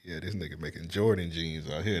 Yeah, this nigga making Jordan jeans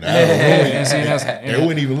out here. They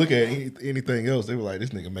wouldn't even look at anything else. They were like, this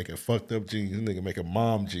nigga making fucked up jeans. This nigga making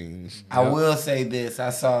mom jeans. I will say this. I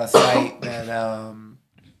saw a site that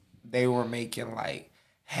they were making like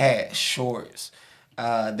hat shorts.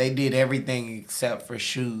 They did everything except for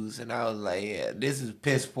shoes. And I was like, yeah, this is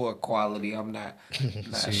piss poor quality. I'm not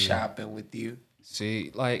shopping with you. See,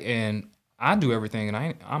 like, and I do everything,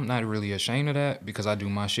 and I'm not really ashamed of that because I do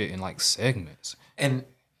my shit in like segments. And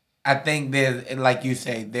I think there's, like you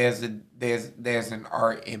say, there's an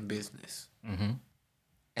art in business,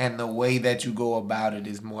 and the way that you go about it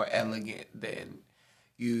is more elegant than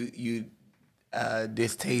you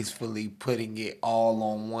distastefully putting it all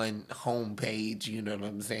on one homepage. You know what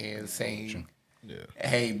I'm saying? Saying,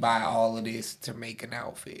 "Hey, buy all of this to make an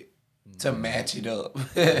outfit to match it up." Nah,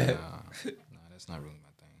 that's not really my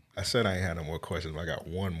thing. I said I ain't had no more questions, but I got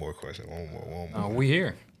one more question. One more. We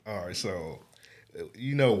here. All right, so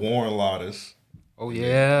you know Warren Lotus. Oh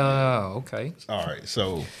yeah, okay. All right,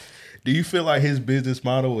 so do you feel like his business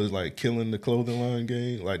model is like killing the clothing line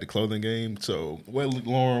game, like the clothing game? So what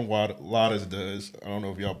Warren Lotus does, I don't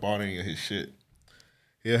know if y'all bought any of his shit.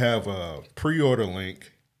 He'll have a pre-order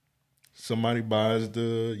link. Somebody buys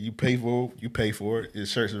you pay for it.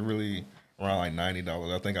 His shirts are really around like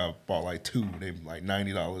 $90. I think I bought like 2. They like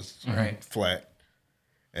 $90 flat,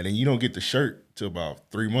 and then you don't get the shirt till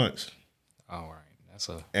about 3 months. All right.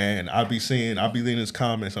 And I'll be reading his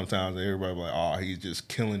comments sometimes, and everybody be like, "Oh, he's just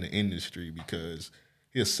killing the industry because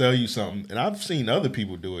he'll sell you something." And I've seen other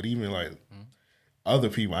people do it, even like other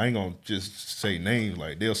people. I ain't gonna just say names.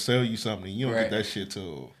 Like they'll sell you something, and you don't get that shit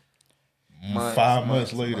till 5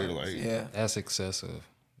 months later. That's excessive.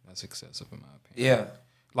 That's excessive in my opinion. Yeah,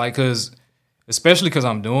 like especially because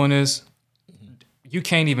I'm doing this, you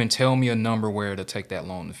can't even tell me a number where to take that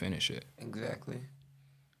long to finish it. Exactly.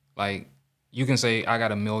 Like. You can say I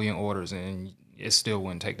got 1 million orders and it still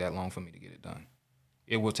wouldn't take that long for me to get it done.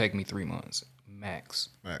 It will take me 3 months max.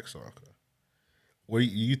 Max, okay. What do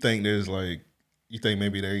you think? There's like, you think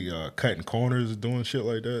maybe they cutting corners, doing shit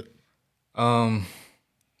like that?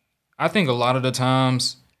 I think a lot of the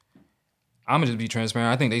times, I'm gonna just be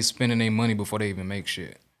transparent. I think they spending their money before they even make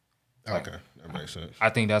shit. Okay, that makes sense. I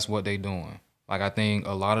think that's what they doing. Like I think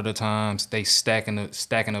a lot of the times they stacking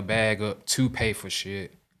a bag up to pay for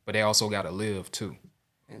shit. But they also got to live, too.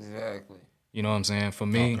 Exactly. You know what I'm saying? For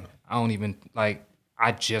me, I don't even, like,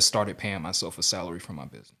 I just started paying myself a salary for my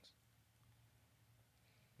business.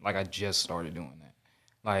 Like, I just started doing that.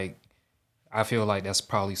 Like, I feel like that's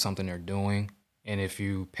probably something they're doing. And if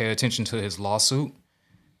you pay attention to his lawsuit,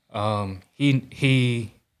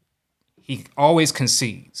 he always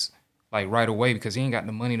concedes, like, right away because he ain't got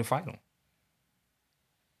the money to fight him.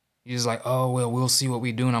 He's like, oh, well, we'll see what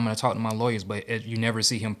we do, and I'm going to talk to my lawyers. But you never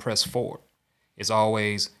see him press forward. It's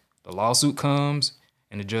always the lawsuit comes,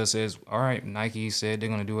 and the judge says, all right, Nike said they're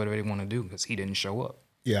going to do whatever they want to do because he didn't show up.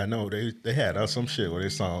 Yeah, I know. They had some shit where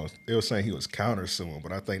they were saying he was countersuing,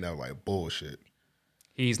 but I think that was like bullshit.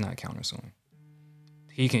 He's not countersuing.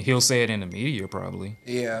 He'll say it in the media probably.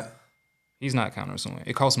 Yeah. He's not countersuing.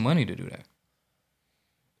 It costs money to do that.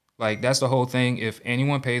 Like, that's the whole thing. If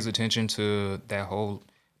anyone pays attention to that whole...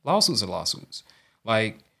 Lawsuits are lawsuits.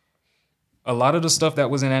 Like, a lot of the stuff that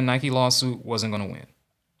was in that Nike lawsuit wasn't going to win.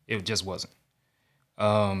 It just wasn't.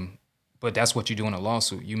 But that's what you do in a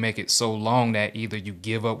lawsuit. You make it so long that either you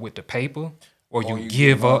give up with the paper or you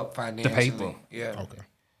give up the paper. Yeah. Okay.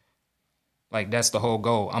 Like, that's the whole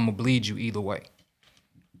goal. I'm going to bleed you either way.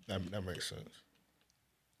 That makes sense.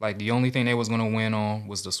 Like, the only thing they was going to win on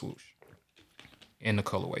was the swoosh. In the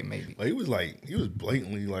colorway, maybe. Like, he was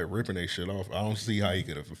blatantly like ripping that shit off. I don't see how he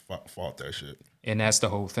could have fought that shit. And that's the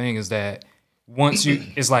whole thing is that once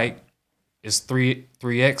it's like it's three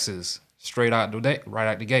X's straight out right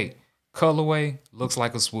out the gate. Colorway looks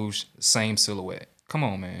like a swoosh, same silhouette. Come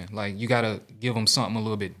on, man. Like you gotta give them something a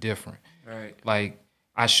little bit different. Right. Like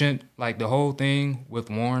I shouldn't like the whole thing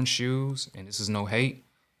with Warren shoes, and this is no hate.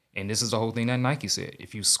 And this is the whole thing that Nike said.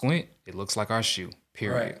 If you squint, it looks like our shoe.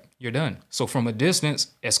 Period. Right. You're done. So from a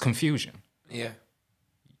distance, it's confusion. Yeah.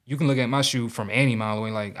 You can look at my shoe from any mile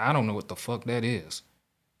away like, I don't know what the fuck that is.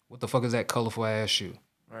 What the fuck is that colorful ass shoe?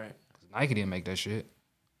 Right. Nike didn't make that shit.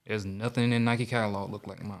 There's nothing in Nike catalog look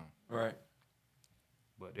like mine. Right.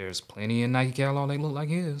 But there's plenty in Nike catalog that look like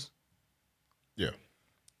his. Yeah.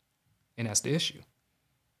 And that's the issue.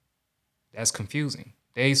 That's confusing.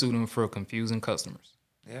 They sue them for confusing customers.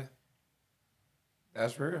 Yeah.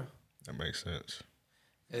 That's real. That makes sense.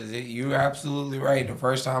 You're absolutely right. The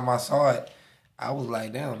first time I saw it, I was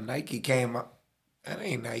like, damn, Nike came out. That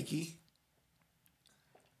ain't Nike.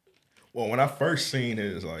 Well, when I first seen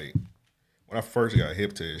it, when I first got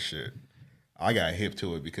hip to this shit, I got hip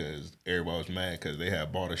to it because everybody was mad because they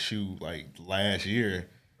had bought a shoe like last year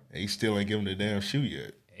and he still ain't given the damn shoe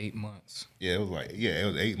yet. 8 months. Yeah, it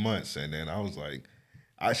was 8 months. And then I was like,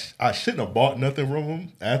 I shouldn't have bought nothing from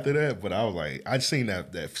him after that, but I was like, I'd seen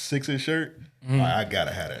that Sixers shirt. I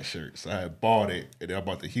gotta have that shirt. So I bought it, and then I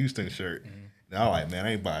bought the Houston shirt. Now, like, man,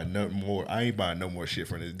 I ain't buying no more. I ain't buying no more shit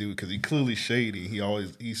from this dude because he clearly shady.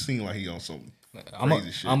 He seemed like he on some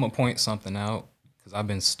crazy shit. I'm gonna point something out because I've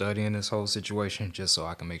been studying this whole situation just so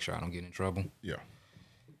I can make sure I don't get in trouble. Yeah.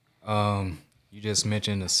 You just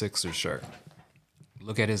mentioned the Sixers shirt.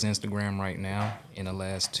 Look at his Instagram right now in the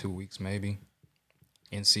last 2 weeks maybe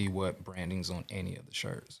and see what branding's on any of the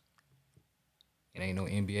shirts. It ain't no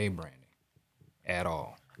NBA branding at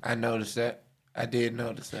all. I noticed that. I did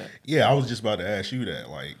notice that. Yeah, I was just about to ask you that.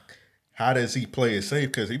 Like, how does he play it safe?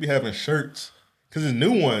 Because he be having shirts. Because his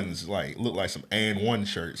new ones like look like some and one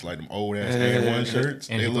shirts, like them old ass and one shirts.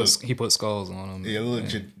 And he put skulls on them. Yeah,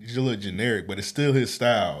 they look generic, but it's still his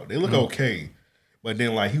style. They look okay. But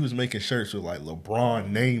then like he was making shirts with like LeBron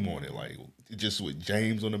name on it, like just with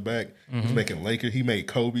James on the back. He's making Lakers. He made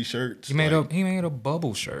Kobe shirts. He made a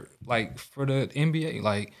bubble shirt like for the NBA.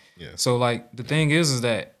 Like Yeah. So like the thing is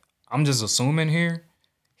that I'm just assuming here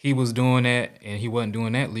he was doing that and he wasn't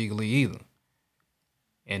doing that legally either.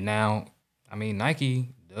 And now, I mean, Nike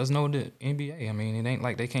does know the NBA. I mean, it ain't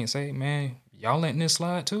like they can't say, man, y'all letting this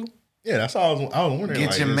slide too? Yeah, that's all I was wondering.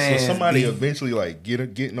 Get like, your so man, somebody B. eventually like get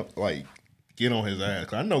on his ass.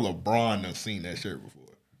 'Cause I know LeBron done seen that shirt before.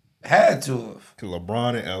 Had to have. Cause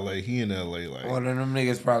LeBron in LA, he in LA like One of them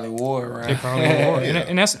niggas probably wore it, right? They probably were.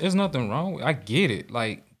 And there's nothing wrong with it. I get it.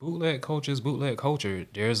 Like, bootleg culture,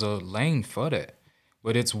 there's a lane for that.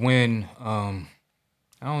 But it's when, I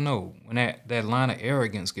don't know, when that line of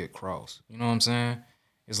arrogance get crossed. You know what I'm saying?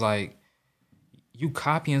 It's like, you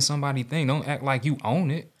copying somebody's thing. Don't act like you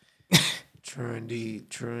own it. True indeed.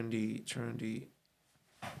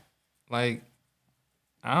 Like,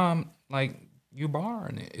 you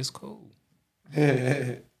borrowing it. It's cool.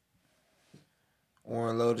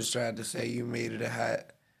 Warren Lotus tried to say you made it a hot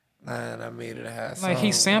line. I made it a hot song. Like,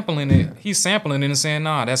 he's sampling it. He's sampling it and saying,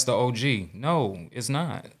 nah, that's the OG. No, it's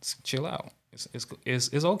not. Chill out.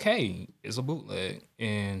 It's okay. It's a bootleg,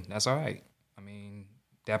 and that's all right. I mean,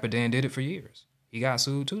 Dapper Dan did it for years. He got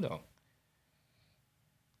sued too, though.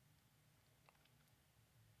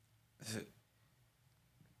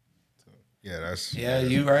 Yeah,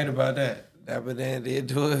 you right about that. Dapper Dan did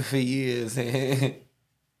do it for years. Shit,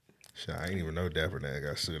 I ain't even know Dapper Dan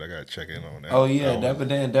got sued. I gotta check in on that. Oh yeah, Dapper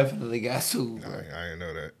Dan definitely got sued. I didn't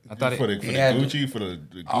know that. I thought for the Gucci, for the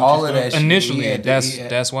Gucci all of stuff? that shit. Initially,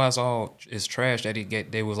 that's why it's trash that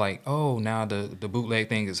they was like, oh, now the bootleg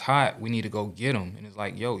thing is hot. We need to go get them. And it's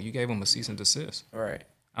like, yo, you gave them a cease and desist. Right.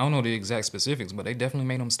 I don't know the exact specifics, but they definitely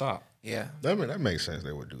made them stop. Yeah. That makes sense.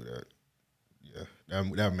 They would do that. Yeah,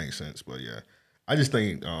 that makes sense. But yeah, I just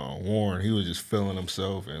think Warren, he was just feeling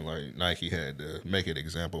himself, and like Nike had to make an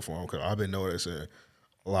example for him. Because I've been noticing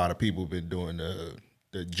a lot of people been doing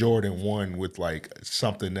the Jordan 1 with like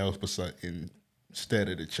something else instead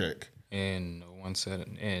of the check. And no one said it,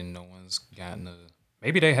 and no one's gotten a.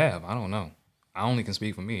 Maybe they have. I don't know. I only can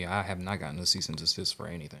speak for me. I have not gotten a cease and desist for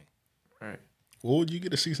anything. Right. What would you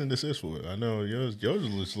get a cease and desist for? I know yours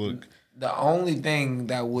just look. The only thing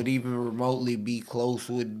that would even remotely be close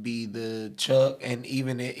would be the Chuck, and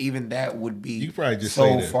even that would be You could probably just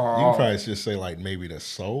so say far you off. could probably just say like maybe the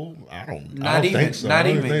soul. I don't Think so. Not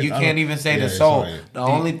even. You can't even say the soul. The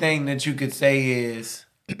only thing that you could say is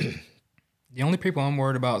the only people I'm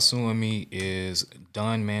worried about suing me is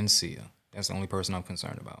Don Mancia. That's the only person I'm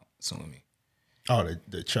concerned about suing me. Oh,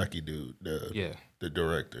 the Chucky dude, the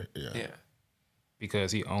director, yeah.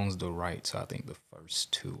 Because he owns the rights, I think the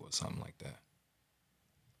first two or something like that.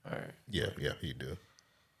 All right. Yeah, he do.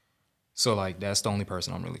 So like that's the only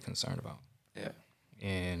person I'm really concerned about. Yeah.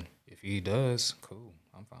 And if he does, cool.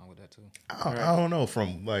 I'm fine with that too. I don't know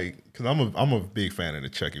from like because I'm a big fan of the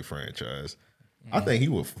Chucky franchise. I think he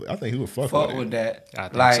would fuck with that.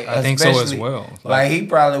 I think so as well. Like he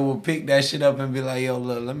probably would pick that shit up and be like, "Yo,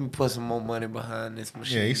 look, let me put some more money behind this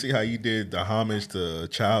machine." Yeah, you see how you did the homage to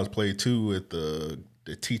Child's Play 2 with the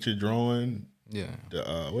teacher drawing. Yeah.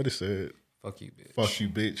 The what it said. Fuck you, bitch. Fuck you,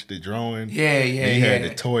 bitch. The drawing. Yeah. And he had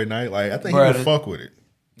the toy night. Like I think he would fuck with it.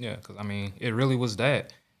 Yeah, because I mean, it really was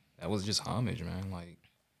that. That was just homage, man. Like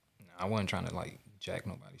I wasn't trying to like jack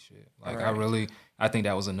nobody's shit. Like I think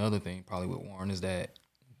that was another thing probably with Warren is that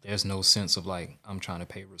there's no sense of like I'm trying to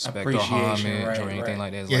pay respect or homage or anything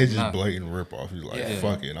like that. It's it's just blatant ripoff. He's like,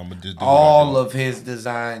 fuck it, I'm gonna just do all of his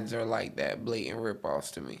designs are like that, blatant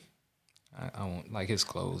ripoffs to me. I won't like his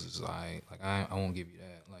clothes is like I won't give you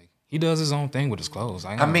that. Like he does his own thing with his clothes.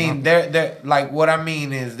 I mean they're like what I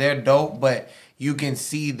mean is they're dope, but you can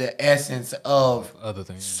see the essence of other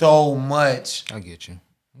things so much. I get you.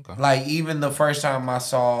 Okay. Like even the first time I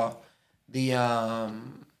saw the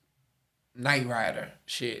Knight Rider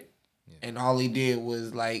shit. and all he did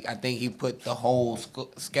was like I think he put the whole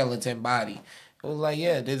skeleton body. It was like,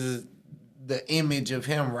 yeah, this is the image of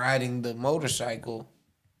him riding the motorcycle.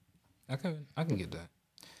 I can get that.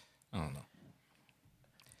 I don't know.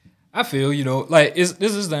 I feel, like this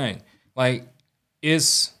is the thing. Like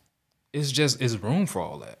it's room for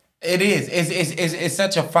all that. It is. It's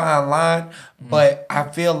such a fine line, but I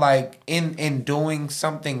feel like in doing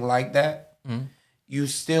something like that, you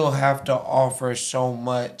still have to offer so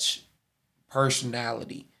much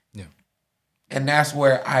personality. Yeah. And that's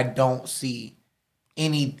where I don't see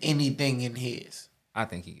anything in his. I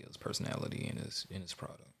think he gives personality in his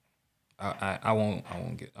product. I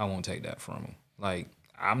won't take that from him. Like,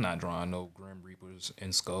 I'm not drawing no Grim Reapers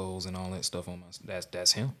and skulls and all that stuff on my.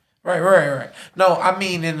 That's him. Right. No, I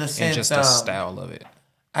mean in the sense and just the style of it.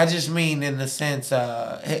 I just mean in the sense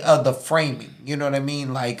of the framing. You know what I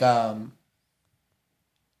mean? Like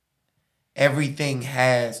everything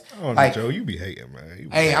has. Oh, like, Joe, you be hating, man.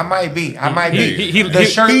 Hey, I might be. The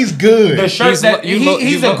shirt, he's good. The shirt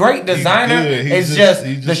he's a great designer. It's just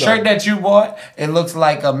the shirt that you bought. It looks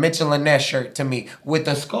like a Mitchell and Ness shirt to me with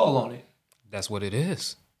a skull on it. That's what it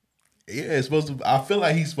is. Yeah, it's supposed to. I feel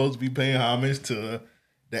like he's supposed to be paying homage to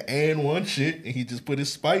the and one shit, and he just put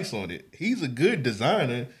his spice on it. He's a good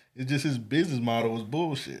designer. It's just his business model was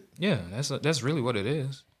bullshit. Yeah, that's really what it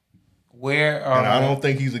is. Where and I don't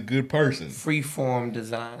think he's a good person. Freeform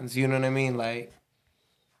designs, you know what I mean? Like,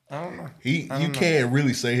 I don't know. You can't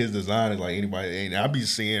really say his design is like anybody. And I be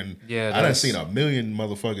seeing, I done seen a million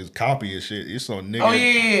motherfuckers copy his shit. It's on nigga. Oh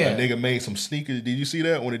yeah. A nigga made some sneakers. Did you see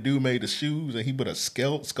that when the dude made the shoes and he put a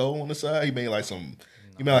skull on the side? He made like some.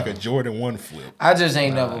 He made like a Jordan 1 flip. I just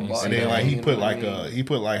ain't never bought. And then like he put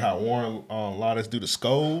like how Warren Lotus do the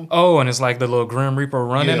skull. Oh, and it's like the little Grim Reaper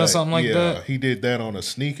running or something like that. Yeah, he did that on a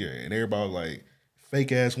sneaker, and everybody was like,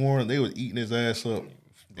 fake ass Warren. They was eating his ass up.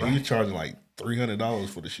 And he was charging like $300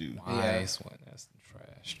 for the shoe. Nice one. That's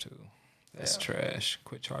trash too. That's trash.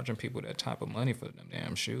 Quit charging people that type of money for them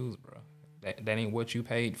damn shoes, bro. That ain't what you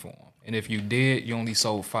paid for them. And if you did, you only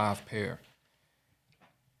sold 5 pair.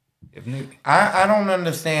 I don't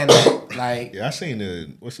understand that. Like, I seen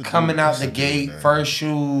the coming out the gate, first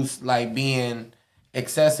shoes like being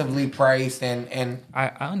excessively priced, and I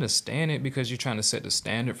understand it because you're trying to set the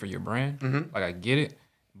standard for your brand. Mm-hmm. Like, I get it,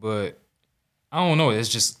 but I don't know. That's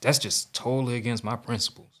just totally against my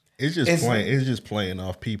principles. It's just playing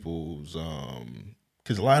off people's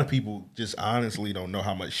because a lot of people just honestly don't know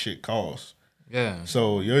how much shit costs. Yeah.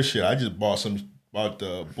 So your shit, I just bought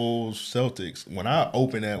the Bulls Celtics. When I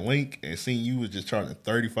opened that link and seen you was just charging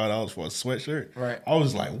 $35 for a sweatshirt, right? I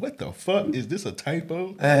was like, "What the fuck is this a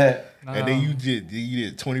typo?" And then you did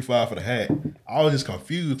 $25 for the hat. I was just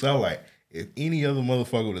confused. I was like, if any other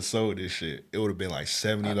motherfucker would have sold this shit, it would have been like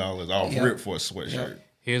 $70 off rip for a sweatshirt. Yep.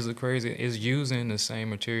 Here's the crazy: it's using the same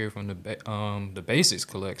material from the Basics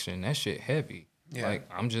collection. That shit heavy. Yeah.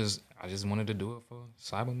 Like I just wanted to do it for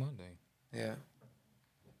Cyber Monday. Yeah.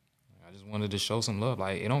 I just wanted to show some love.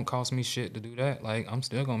 Like, it don't cost me shit to do that. Like, I'm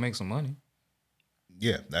still gonna make some money.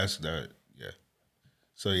 Yeah, that's that. Yeah.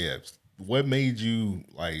 So yeah, what made you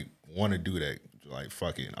like want to do that? Like,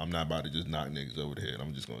 fuck it, I'm not about to just knock niggas over the head.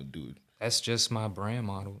 I'm just gonna do it. That's just my brand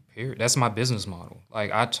model. Period. That's my business model.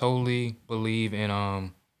 Like, I totally believe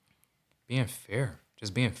in being fair.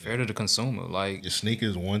 Just being fair to the consumer. Like, your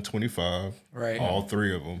sneakers $125. Right. All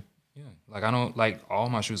 3 of them. Yeah. Like, I don't like all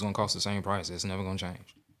my shoes gonna cost the same price. It's never gonna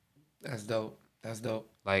change. That's dope.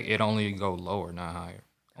 Like, it only go lower, not higher.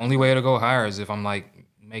 Only way to go higher is if I'm like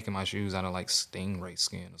making my shoes out of like stingray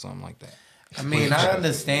skin or something like that. I mean, I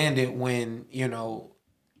understand it when,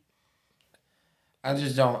 I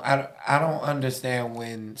just don't. I don't understand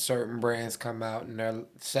when certain brands come out and they're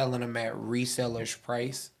selling them at resellers'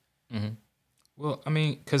 price. Mm-hmm. Well, I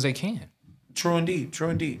mean, because they can. True indeed.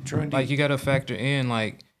 Like, you got to factor in,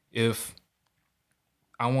 like, if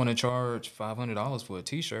I want to charge $500 for a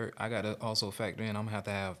T-shirt, I got to also factor in I'm gonna have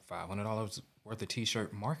to have $500 worth of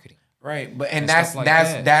T-shirt marketing. Right, but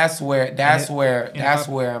that's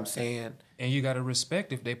where I'm saying. And you got to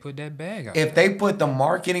respect if they put that bag out. If they put the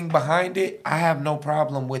marketing behind it, I have no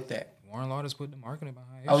problem with that. Warren Lotus put the marketing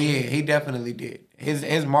behind it. Oh yeah, he definitely did.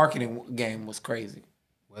 His marketing game was crazy.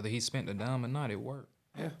 Whether he spent the dime or not, it worked.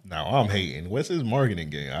 Yeah. Now I'm hating. What's his marketing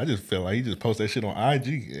game? I just feel like he just post that shit on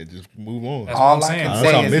IG and just move on. That's all I can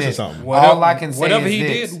say is this. All I can say whatever is he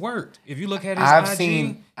this. did worked. If you look at his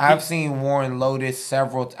IG, I've seen Warren Lotus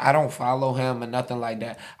several. I don't follow him or nothing like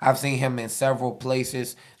that. I've seen him in several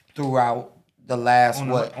places throughout the last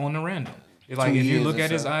on the random. It's like if you look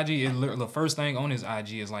at his IG, the first thing on his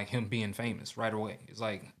IG is like him being famous right away. It's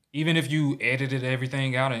like even if you edited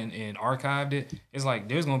everything out and archived it, it's like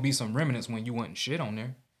there's gonna be some remnants when you wasn't shit on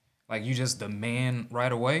there. Like you just demand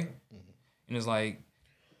right away, and it's like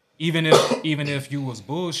even if you was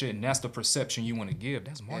bullshitting, that's the perception you want to give.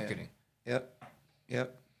 That's marketing. Yeah.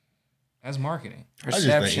 Yep. That's marketing.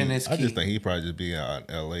 Perception is key. I just think he probably just be out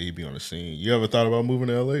in LA. He be on the scene. You ever thought about moving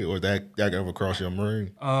to LA, or that ever cross your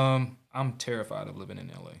mind? I'm terrified of living in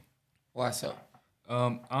LA. Why so?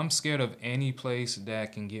 I'm scared of any place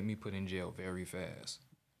that can get me put in jail very fast,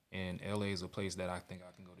 and LA is a place that I think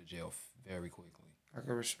I can go to jail very quickly. I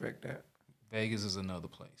can respect that. Vegas is another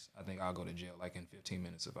place. I think I'll go to jail like in 15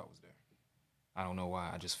 minutes if I was there. I don't know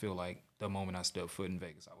why. I just feel like the moment I step foot in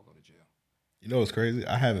Vegas, I will go to jail. You know what's crazy?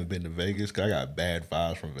 I haven't been to Vegas because I got bad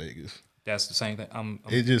vibes from Vegas. That's the same thing.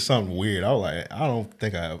 It's just something weird. I was like, I don't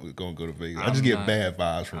think I ever gonna go to Vegas. I just get bad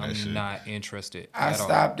vibes from that shit. I'm not interested. I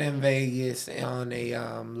stopped in Vegas on a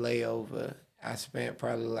layover. I spent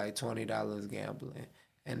probably like $20 gambling,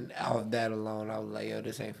 and off that alone, I was like, "Yo,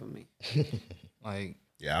 this ain't for me." Like,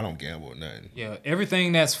 yeah, I don't gamble or nothing. Yeah,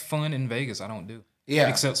 everything that's fun in Vegas, I don't do. Yeah,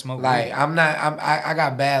 except smoke. Like weed. I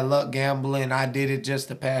got bad luck gambling. I did it just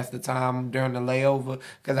to pass the time during the layover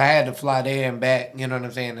because I had to fly there and back. You know what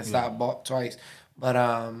I'm saying? And stop bought twice. But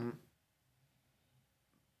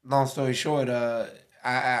long story short, I'm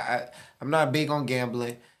not big on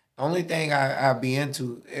gambling. The only thing I'd be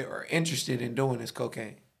into or interested in doing is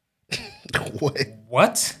cocaine.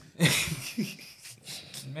 What?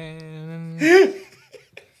 Man.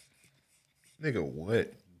 Nigga,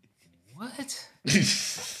 what? What?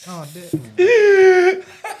 Oh,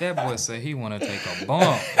 that boy said he want to take a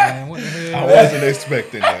bump, man. What the hell? I wasn't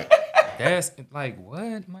expecting that. That's like,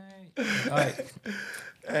 what, man? Like,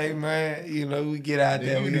 hey, man, you know, we get out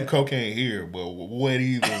there. We do cocaine here, but what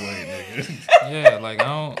either way, nigga? Yeah, like, I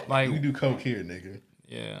don't, like. We do coke here, nigga.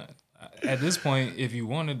 Yeah. At this point, if you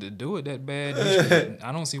wanted to do it that bad, you should,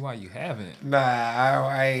 I don't see why you haven't. Nah,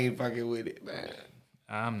 I ain't fucking with it, man.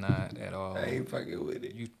 I'm not at all. I ain't fucking with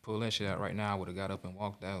it. You pull that shit out right now, I would have got up and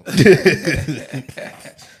walked out.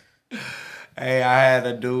 Hey, I had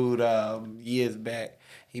a dude years back.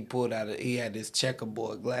 He had this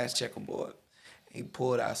glass checkerboard. He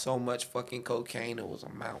pulled out so much fucking cocaine, it was a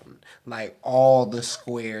mountain. Like all the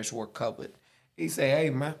squares were covered. He said, "Hey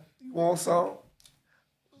man, you want some?"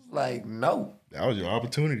 Like, no. That was your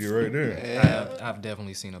opportunity right there. Yeah. I've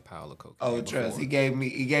definitely seen a pile of cocaine. Oh, trust. He gave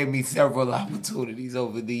me several opportunities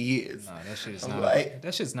over the years. Nah, that shit's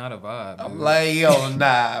not a vibe. I'm dude. like, yo,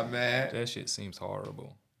 nah, man. That shit seems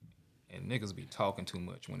horrible. And niggas be talking too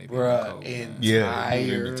much when they be Bruh,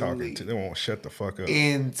 entirely. They won't shut the fuck up.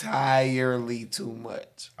 Entirely too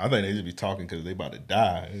much. I think they just be talking because they about to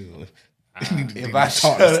die. If I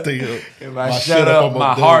shut up,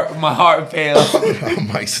 my heart fails. I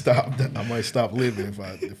might stop living if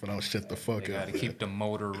I don't shut the fuck they up. Gotta keep the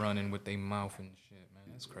motor running with their mouth and shit, man.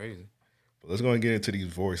 That's crazy. But let's go and get into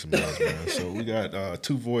these voicemails, man. So we got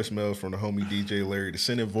 2 voicemails from the homie DJ Larry. To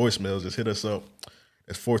send in voicemails, just hit us up.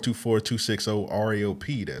 That's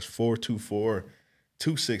 424-260-REALP. That's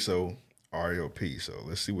 424-260-REALP. So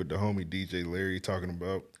let's see what the homie DJ Larry talking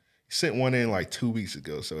about. He sent one in like 2 weeks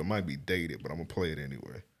ago, so it might be dated, but I'm going to play it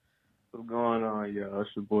anyway. What's going on, y'all? It's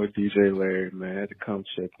your boy DJ Larry, man. I had to come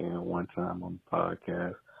check in one time on the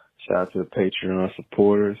podcast. Shout out to the Patreon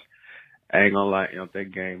supporters. I ain't gonna lie,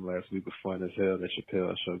 that game last week was fun as hell. That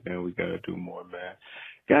Chappelle show game, we gotta do more, man.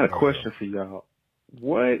 Got a question for y'all.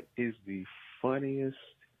 What is the funniest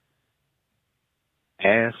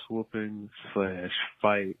ass whooping /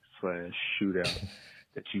 fight / shootout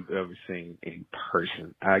that you've ever seen in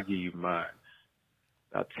person? I'll give you mine.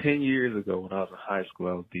 About 10 years ago when I was in high school,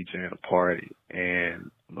 I was DJing a party,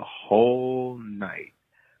 and the whole night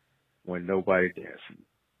when nobody dancing.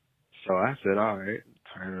 So I said, all right,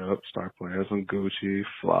 turn it up, start playing some Gucci,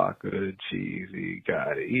 Flocka, Jeezy,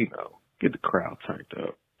 got it, get the crowd turned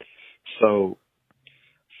up. So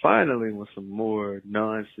finally, when some more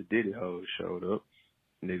non-sedity hoes showed up,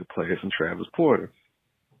 nigga played some Travis Porter.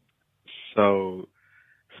 So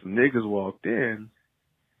some niggas walked in,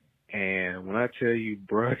 and when I tell you,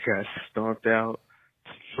 bruh got stomped out,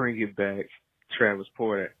 bring it back, Travis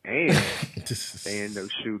Porter, and they ended up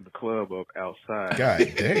shooting the club up outside.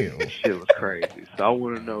 God damn. Shit was crazy. So I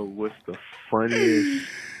want to know what's the funniest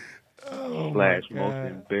 / most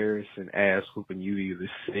embarrassing ass whooping you either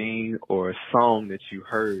seen or a song that you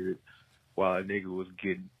heard while a nigga was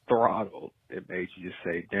getting throttled that made you just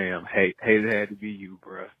say, damn, hey, it had to be you,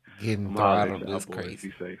 bruh. Getting throttled is crazy.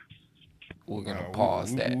 Be safe. We're going to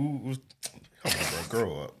pause that. Come on, bro,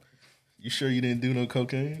 grow up. You sure you didn't do no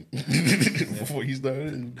cocaine before you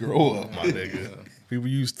started? Grow up, my nigga. People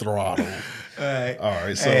use throttle. All right. All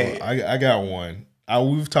right, so I got one.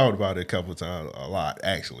 We've talked about it a couple of times, a lot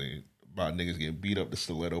actually, about niggas getting beat up the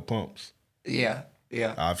stiletto pumps. Yeah.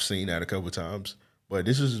 I've seen that a couple of times. But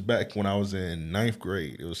this was back when I was in 9th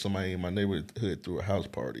grade. It was somebody in my neighborhood threw a house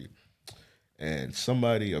party. And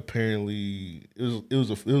somebody apparently, it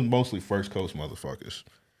was mostly First Coast motherfuckers.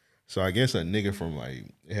 So I guess a nigga from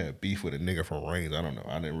it had beef with a nigga from Reigns. I don't know.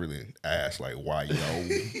 I didn't really ask why y'all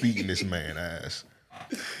beating this man ass.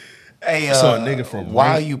 Hey, so a nigga from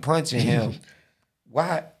why Reigns, are you punching him?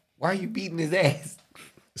 Why are you beating his ass?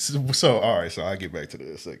 So all right, so I'll get back to that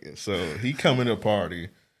in a second. So he come in a party,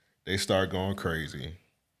 they start going crazy.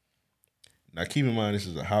 Now keep in mind this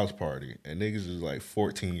is a house party, and niggas is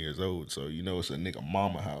 14 years old, so it's a nigga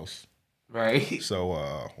mama house. Right.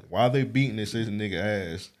 So while they beating this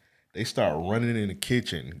nigga ass, they start running in the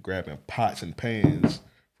kitchen, grabbing pots and pans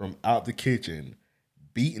from out the kitchen,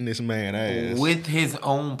 beating this man ass. With his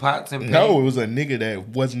own pots and pans? No, it was a nigga that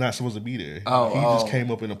was not supposed to be there. He just came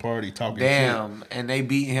up in the party talking shit. Damn, and they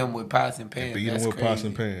beat him with pots and pans. Beat him with pots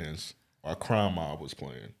and pans while Crime Mob was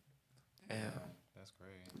playing. Damn. That's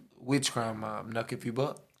crazy. Which Crime Mob? Nuck If You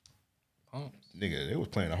Buck? Nigga, they was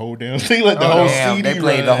playing the whole damn thing, the whole CD. They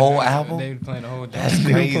played the whole album? They playing the whole album. That's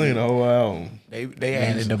They crazy. were playing the whole album. They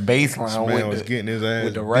added the bass line This man was getting his ass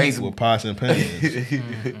with the beat rice with pots and pans.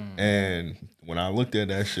 And when I looked at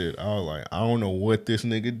that shit, I was like, I don't know what this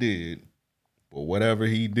nigga did, but whatever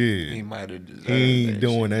he did, he might have deserved he ain't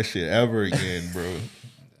doing that shit ever again, bro.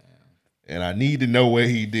 And I need to know what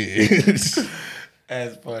he did.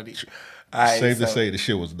 That's funny. Safe to say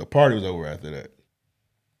the party was over after that.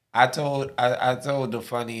 I told the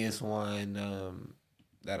funniest one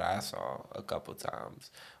that I saw a couple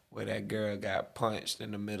times where that girl got punched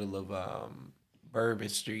in the middle of Bourbon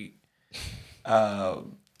Street.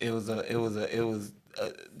 It was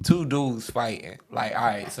two dudes fighting. All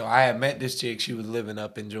right, so I had met this chick. She was living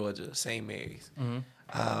up in Georgia, St. Mary's.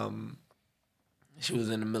 Mm-hmm. She was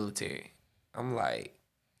in the military. I'm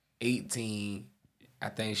 18. I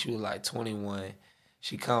think she was 21.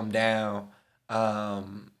 She come down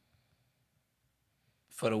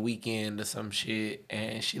for the weekend or some shit,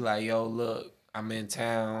 and she yo, look, I'm in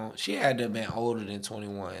town. She had to have been older than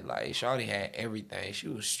 21. Shawty had everything. She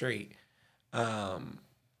was straight.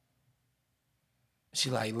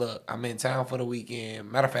 She look, I'm in town for the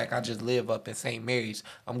weekend. Matter of fact, I just live up in St. Mary's.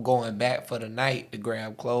 I'm going back for the night to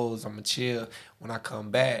grab clothes. I'm going to chill. When I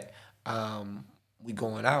come back, we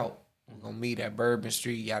going out. We're going to meet at Bourbon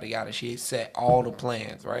Street, yada, yada. She set all the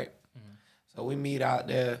plans, right? Mm-hmm. So we meet out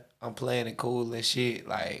there. I'm playing it cool and shit.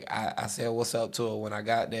 I said what's up to her when I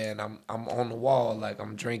got there, and I'm on the wall,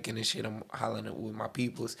 I'm drinking and shit. I'm hollering it with my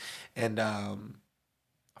peoples, and a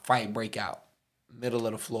fight break out, middle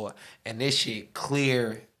of the floor, and this shit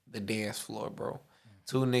clear the dance floor, bro.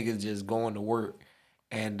 Two niggas just going to work,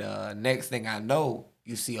 and next thing I know,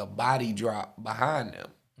 you see a body drop behind them.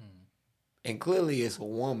 And clearly it's a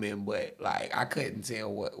woman, but I couldn't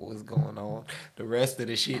tell what was going on. The rest of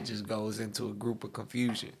the shit just goes into a group of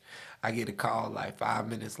confusion. I get a call 5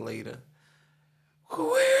 minutes later.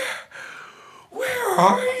 Where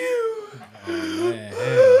are you?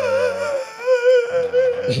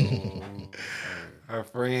 Her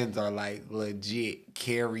friends are legit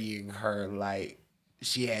carrying her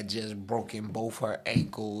she had just broken both her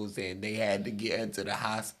ankles and they had to get her to the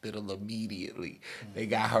hospital immediately. They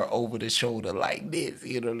got her over the shoulder like this,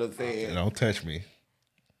 you know what I'm saying? Don't touch me.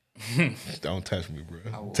 Don't touch me,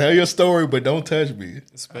 bro. Tell your story, but don't touch me.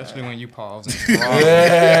 Especially when you pause. You just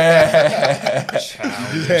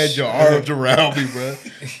had your arms around me, bro.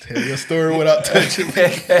 Tell your story without touching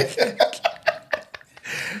me.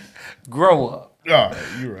 Grow up. All right,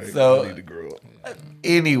 you're right. So, I need to grow up.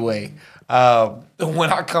 Anyway, when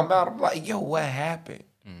I come out, I'm like, yo, what happened?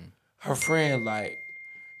 Her friend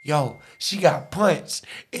yo, she got punched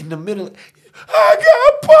in the middle. I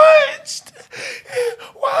got punched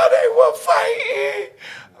while they were fighting.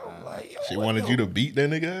 I'm like, yo, She wanted you to beat that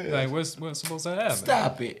nigga ass? What's supposed to happen?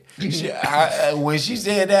 Stop it. When she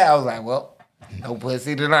said that, I was like, well, no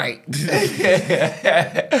pussy tonight.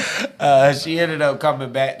 She ended up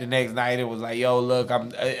coming back the next night and was like, yo, look,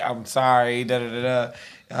 I'm sorry, I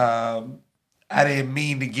didn't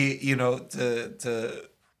mean to get, to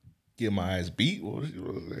get my ass beat. What was she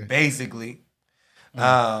saying? Basically.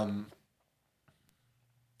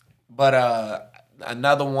 But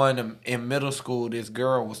another one in middle school, this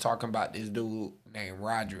girl was talking about this dude named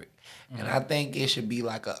Roderick. And I think it should be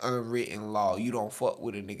an unwritten law. You don't fuck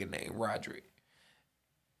with a nigga named Roderick.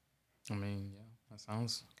 I mean, yeah, that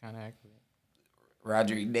sounds kind of accurate.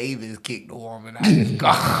 Roderick Davis kicked the woman out of his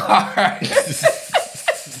car.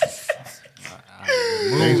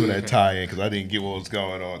 thanks for that tie-in because I didn't get what was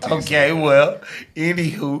going on. Okay, well,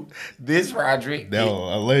 anywho, this Roderick. That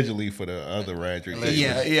was allegedly for the other Roderick.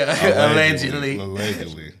 Allegedly.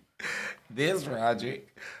 This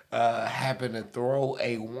Roderick happened to throw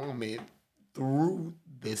a woman through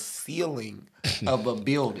the ceiling of a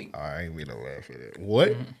building. I ain't mean to laugh at that.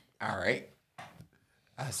 What? All right.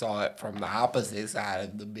 I saw it from the opposite side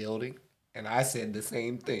of the building, and I said the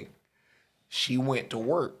same thing. She went to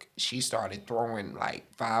work. She started throwing like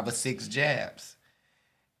 5 or 6 jabs.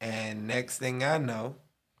 And next thing I know,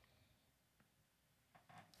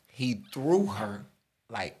 he threw her,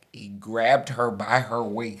 like he grabbed her by her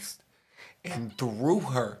waist and threw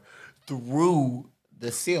her through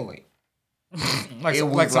the ceiling. like It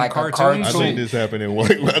was like some like a cartoon. cartoon. I think this happened in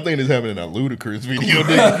a Ludacris video.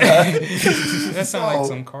 That sounds like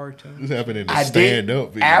some cartoon. This happened in a stand-up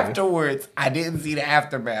video. Afterwards, I didn't see the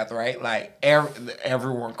aftermath, right? Like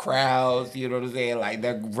everyone crowds, you know what I'm saying? Like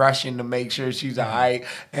they're rushing to make sure she's all right.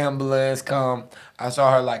 Ambulance come. I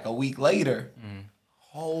saw her like a week later.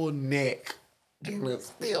 Whole neck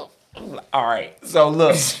still. All right. So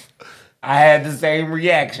look, I had the same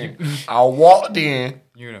reaction. I walked in.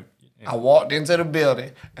 I walked into the building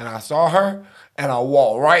and I saw her and I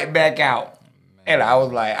walked right back out. And I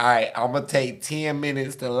was like, all right, I'm going to take 10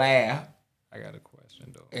 minutes to laugh. I got a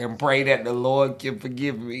question, though. And pray that the Lord can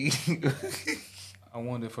forgive me. I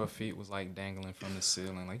wonder if her feet was like dangling from the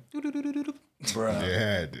ceiling, like doo-doo-doo-doo-doo. Bruh.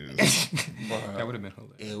 Yeah, dude. Bruh. That would have been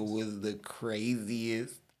hilarious. It was the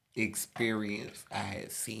craziest experience I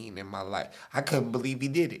had seen in my life. I couldn't believe he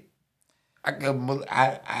did it. I couldn't believe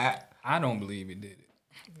I don't believe he did it.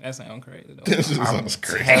 That sounds crazy though. I'm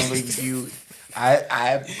telling you,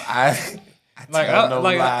 I'm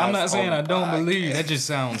not saying I don't believe. That just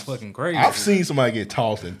sounds fucking crazy. I've seen somebody get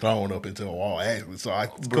tossed and thrown up into a wall, actually, so I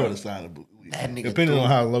could have signed a belief. Depending on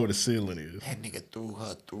how low the ceiling is. That nigga threw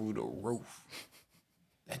her through the roof.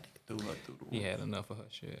 He had enough of her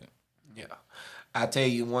shit. Yeah. I tell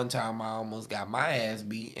you, one time I almost got my ass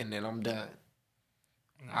beat, and then I'm done.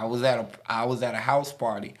 I was at a house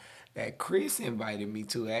party that Chris invited me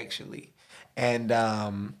to, actually. And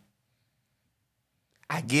I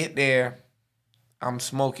get there. I'm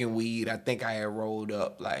smoking weed. I think I had rolled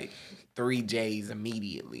up like 3 J's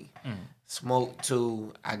immediately. Smoked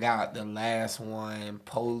 2. I got the last one.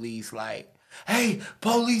 Police like, hey,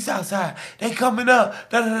 police outside. They coming up.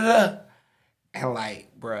 Da, da, da, da. And like,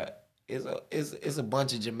 bruh, it's a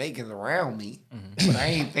bunch of Jamaicans around me. But I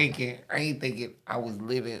ain't thinking I was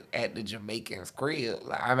living at the Jamaicans' crib.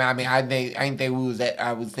 Like, I ain't think we was at.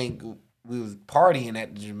 I would think we was partying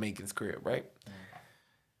at the Jamaicans' crib, right?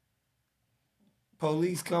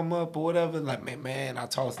 Police come up or whatever. Like, man, I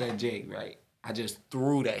tossed that J, right? I just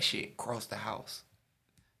threw that shit across the house.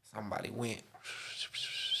 Somebody went.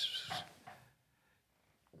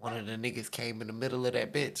 One of the niggas came in the middle of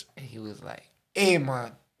that bitch, and he was like, hey,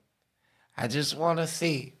 man, I just want to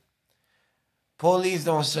see. Police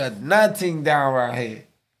don't shut nothing down right here.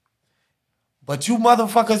 But you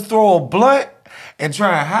motherfuckers throw a blunt and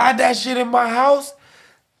try and hide that shit in my house?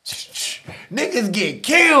 Niggas get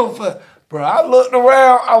killed for... Bro, I looked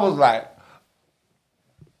around, I was like,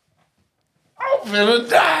 I'm finna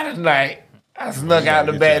die tonight. I snuck out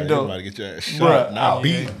the back door. Everybody get your ass shot, not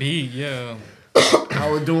beat. Beat, yeah. I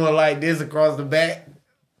was doing like this across the back.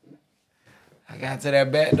 I got to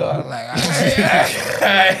that back door. I was like,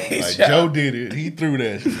 like Joe did it. He threw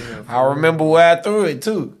that shit. I remember where I threw it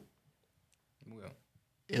too.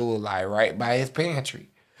 It was like right by his pantry.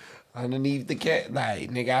 Underneath the cat, like,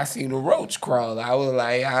 nigga, I seen a roach crawl. I was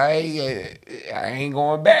like, I ain't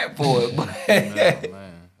going back for it. But Man, that's crazy.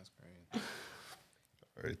 All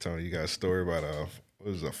right, Tony, you got a story about a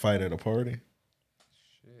fight at a party?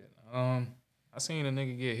 Shit. I seen a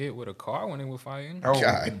nigga get hit with a car when they were fighting. Oh.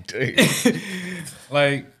 God damn.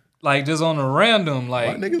 like just on a random, like.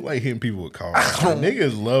 Why niggas like hitting people with cars?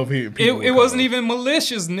 Niggas love hitting people with It cars. wasn't even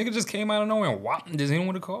malicious. Nigga just came out of nowhere and whopped, just hit him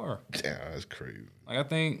with a car. Damn, that's crazy. Like, I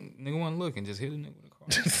think nigga wasn't looking, just hit a nigga with a car.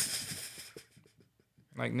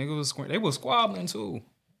 Like, nigga they was squabbling too.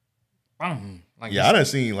 Like, yeah, I done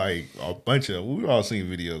seen like a bunch of, we all seen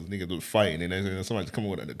videos, niggas was fighting and then somebody just come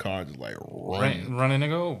with the car and just like running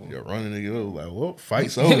nigga over. Yeah, running nigga over. Like, well,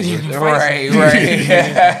 fight's over. right.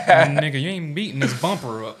 Nigga, you ain't beating this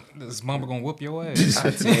bumper up. This bumper gonna whoop your ass.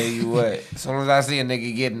 I tell you what, as soon as I see a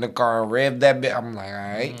nigga get in the car and rev that bit, I'm like, all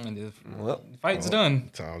right. Well, fight's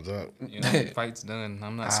done. Time's up. You know, fight's done.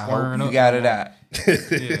 I'm not I squaring hope up. you got it out.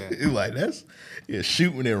 It's like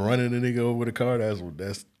shooting and running a nigga over the car. That's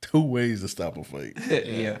 2 ways to stop a fight.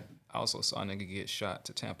 Yeah. I also saw a nigga get shot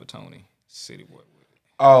to Tampa Tony. City boy with it.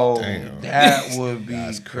 Oh, Damn. that would be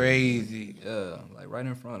That's crazy. Yeah, like right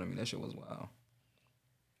in front of me. That shit was wild.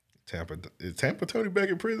 Is Tampa Tony back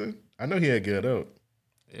in prison? I know he had got out.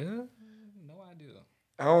 Yeah, no idea.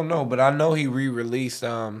 I don't know, but I know he re-released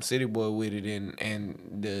City Boy with it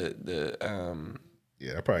and the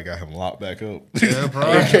Yeah, I probably got him locked back up. Yeah,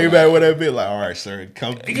 probably. He came back with that bit like, all right, sir,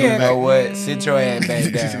 come you know back. what? Sit your ass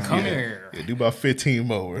back down. Come here. Yeah, do about 15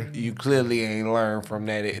 more. You clearly ain't learned from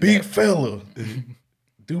that. Big fella.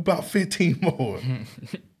 Do about 15 more.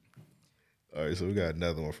 All right, so we got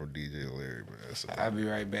another one from DJ Larry, man. So, I'll be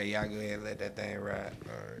right back. Y'all go ahead and let that thing ride.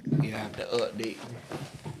 All right. You have to update.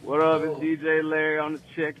 What up, it's DJ Larry on the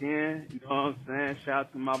check-in. You know what I'm saying? Shout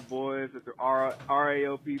out to my boys at the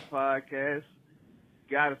RAOP podcast.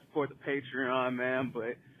 Gotta support the Patreon, man,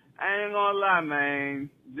 but I ain't gonna lie, man.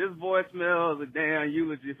 This voicemail is a damn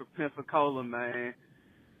eulogy for Pensacola, man.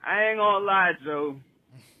 I ain't gonna lie, Joe.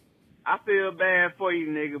 I feel bad for you,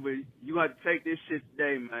 nigga, but you have to take this shit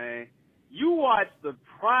today, man. You watch the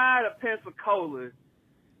pride of Pensacola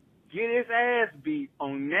get his ass beat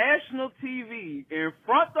on national TV in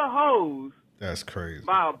front of the hoes. that's crazy.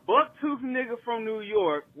 By a buck-tooth nigga from New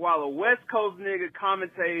York while a West Coast nigga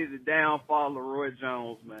commentated the downfall of Roy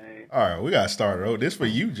Jones, man. All right, we got to start it over. This for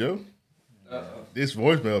you, Joe. This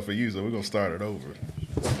voicemail for you, so we're going to start it over.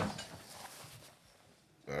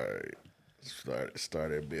 All right. Start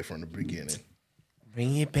that bit from the beginning.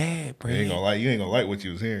 Bring it back, bring You ain't gonna like what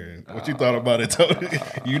you was hearing. What you thought about it, Tony?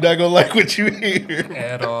 You not gonna like what you hear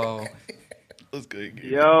At all. Let's go again.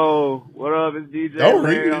 Yo, what up? It's DJ Don't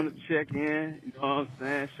Larry read it. on the check-in. You know what I'm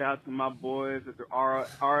saying? Shout out to my boys at the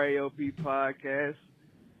RAOP podcast.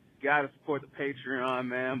 Gotta support the Patreon,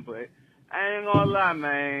 man, but I ain't gonna lie,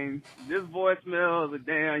 man. This voicemail is a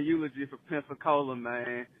damn eulogy for Pensacola,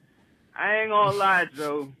 man. I ain't gonna lie,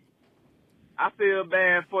 Joe. I feel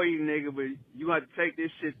bad for you, nigga, but you have to take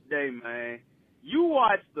this shit today, man. You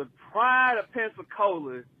watch the pride of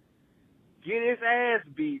Pensacola get his ass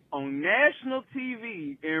beat on national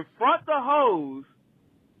TV in front of the hoes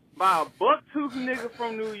by a buck-tooth nigga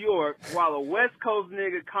from New York while a West Coast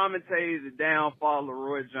nigga commentated the downfall of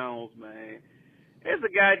Roy Jones, man. It's a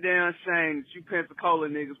goddamn shame that you Pensacola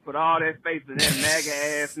niggas put all that faith in that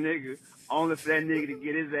MAGA-ass nigga only for that nigga to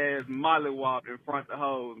get his ass mollywopped in front of the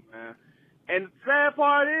hoes, man. And the sad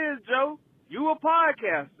part is, Joe, you a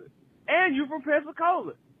podcaster, and you from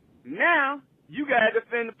Pensacola. Now, you gotta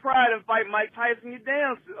defend the pride and fight Mike Tyson your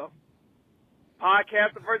damn self.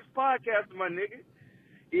 Podcaster versus podcaster, my nigga.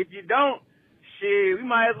 If you don't, shit, we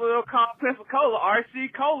might as well call Pensacola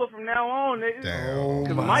RC Cola from now on, nigga. Damn.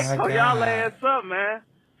 Because Mike told y'all ass up, man.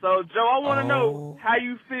 So, Joe, I want to know how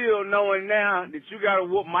you feel knowing now that you gotta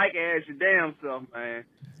whoop Mike ass your damn self, man.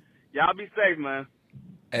 Y'all be safe, man.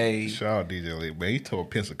 Hey. Shout out DJ Lee, man. He tore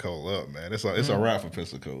Pensacola up, man. It's a wrap for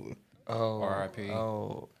Pensacola. Oh, R.I.P.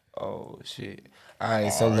 Oh, shit. All right,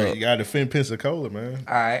 so look. You gotta defend Pensacola, man.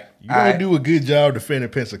 All right. You don't do a good job defending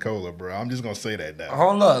Pensacola, bro. I'm just gonna say that now.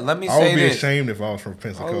 Hold up, let me I would say be this. ashamed if I was from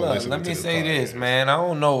Pensacola. Hold up, listening let to me this say podcast. this, man. I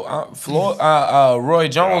don't know. Roy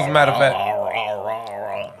Jones, matter of fact.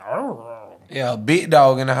 Yeah, big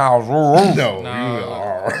dog in the house. No,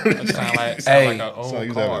 It sound like an old so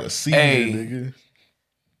you car. having a senior, nigga.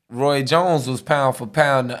 Roy Jones was pound for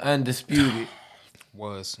pound the undisputed.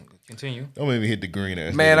 Was. Continue. Don't make me hit the green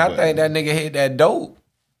ass. Man, nigga I button. think that nigga hit that dope.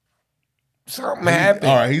 Something happened.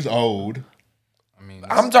 All right, he's old. I mean,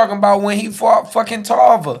 I'm talking about when he fought fucking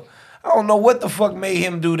Tarver. I don't know what the fuck made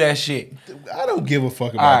him do that shit. I don't give a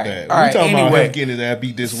fuck about All right, that. all We right, talking about anyway, him getting his ass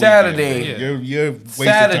beat this Saturday. weekend. Bro. You're wasting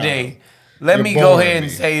Saturday. time. Let You're me go boring ahead me.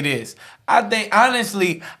 and say this. I think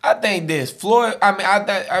honestly, I think this Floyd. I mean,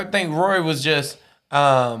 I think Roy was just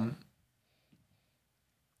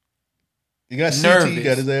You got CT, nervous. you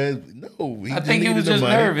got his ass. No, I think he was just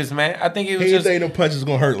nervous, man. I think he was He just. didn't think no punches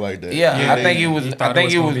gonna hurt like that. Yeah, I think he was. I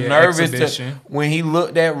think he was gonna be an nervous exhibition. when he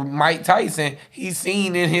looked at Mike Tyson. He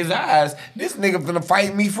seen in his eyes, this nigga finna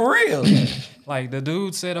fight me for real. Like the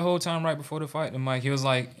dude said the whole time right before the fight to Mike, he was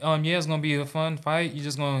like, yeah, it's gonna be a fun fight. You're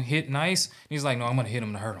just gonna hit nice. And he's like, no, I'm gonna hit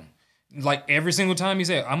him to hurt him. Like every single time he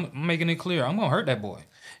said, I'm making it clear, I'm gonna hurt that boy.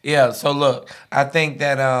 Yeah. So look, I think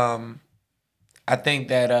that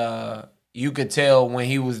you could tell when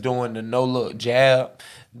he was doing the no look jab,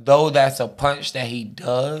 though that's a punch that he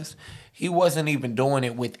does. He wasn't even doing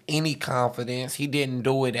it with any confidence. He didn't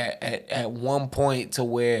do it at one point to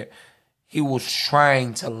where he was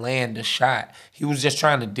trying to land a shot. He was just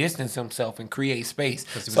trying to distance himself and create space.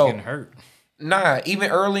 Because he was getting hurt. Nah,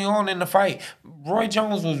 even early on in the fight, Roy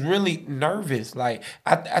Jones was really nervous. Like,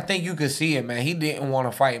 I think you could see it, man. He didn't want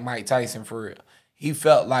to fight Mike Tyson for real. he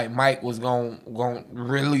felt like Mike was going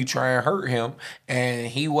really try and hurt him, and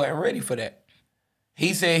he wasn't ready for that.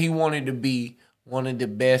 He said he wanted to be one of the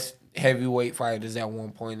best heavyweight fighters at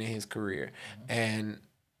one point in his career. And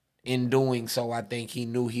in doing so, I think he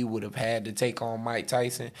knew he would have had to take on Mike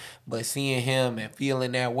Tyson. But seeing him and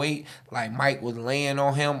feeling that weight, like Mike was laying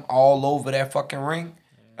on him all over that fucking ring,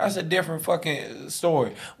 that's a different fucking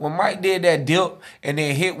story. When Mike did that dip and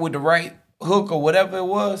then hit with the right hook or whatever it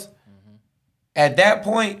was, at that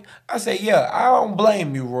point, I say, yeah, I don't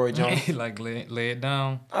blame you, Roy Jones. Like lay it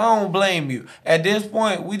down. I don't blame you. At this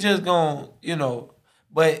point, we just gonna,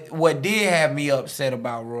 But what did have me upset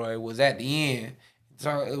about Roy was at the end,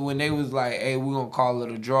 so when they was like, hey, we're gonna call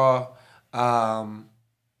it a draw. We're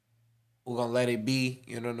gonna let it be.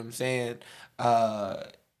 You know what I'm saying?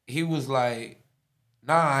 He was like,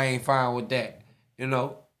 nah, I ain't fine with that.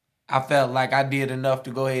 I felt like I did enough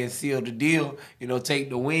to go ahead and seal the deal, take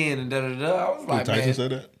the win and da-da-da. I was like, Tyson man,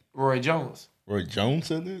 said that? Roy Jones. Roy Jones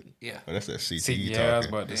said that? Yeah. Oh, that's that CTE talking. Yeah, I was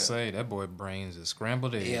about to say, that boy brains is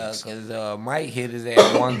scrambled eggs. Yeah, because Mike hit his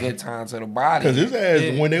ass one good time to the body. Because his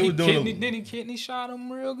ass, when they was doing Then he kidney shot him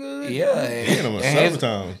real good. Yeah. hit him several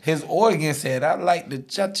times. His organ said, I like the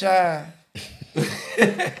cha-cha.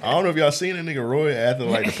 I don't know if y'all seen that nigga Roy after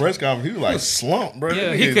like the press conference. He was like slumped, bro.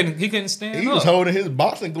 Yeah, he couldn't stand up. He was holding his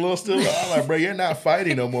boxing gloves still. I was like, bro, you're not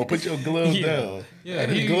fighting no more. Put your gloves down. Yeah,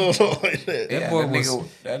 his gloves on like that. That boy was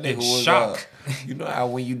in shock. You know how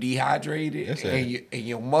when you dehydrated and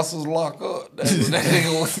your muscles lock up, that's what that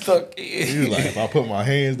nigga was stuck in. He was like, if I put my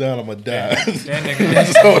hands down, I'm gonna die. That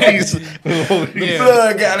nigga, the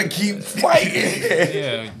blood gotta keep fighting.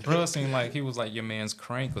 Yeah, bro seemed like he was like your man's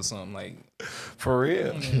crank or something. Like for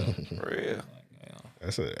real, for real.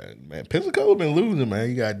 That's it, man. Pensacola been losing,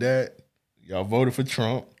 man. You got that. Y'all voted for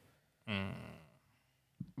Trump.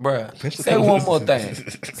 Bruh, say one more thing.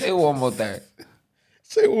 Say one more thing.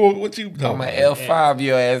 Say what you talking I'm about? gonna F5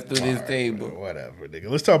 your ass through this table. Bro, whatever, nigga.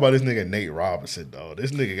 Let's talk about this nigga Nate Robinson, dog.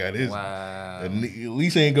 This nigga got his. Wow. At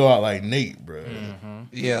least he ain't go out like Nate, bro.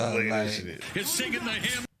 Yeah, look at like, this shit. He's singing the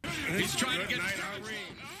hymn. He's trying to get.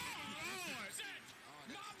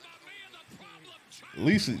 At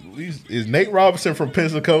least is Nate Robinson from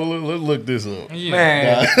Pensacola? Let's look this up. Yeah.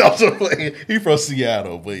 Man. He from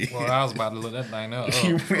Seattle, but Well, I was about to look that thing up.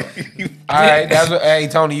 all right, that's what. Hey,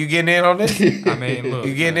 Tony, you getting in on this? I mean, look,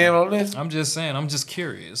 You getting in on this? I'm just saying. I'm just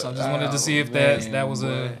curious. I just wanted to see if that was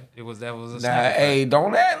a Nah, snap hey,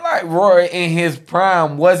 don't act like Roy in his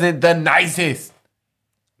prime wasn't the nicest.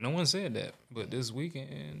 No one said that, but this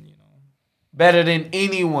weekend, Better than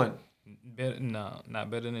anyone. not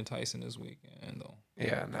better than Tyson this weekend though.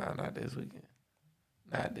 Yeah, nah, not this weekend.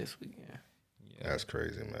 Not this weekend. Yeah. that's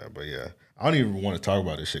crazy, man. But yeah, I don't even want to talk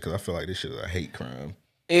about this shit because I feel like this shit is a hate crime.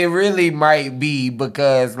 It really might be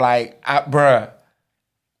because, like,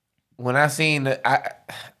 when I seen I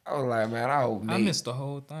was like, man, I hope I Nate. missed the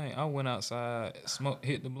whole thing. I went outside, smoked,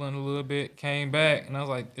 hit the blunt a little bit, came back, and I was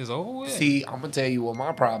like, "It's over with." See, I'm gonna tell you what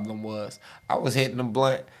my problem was. I was hitting the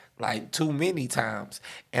blunt like too many times,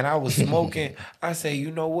 and I was smoking. I say, you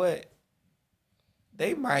know what?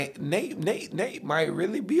 Nate might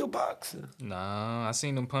really be a boxer. Nah, I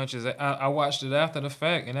seen them punches. I watched it after the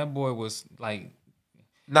fact, and that boy was like,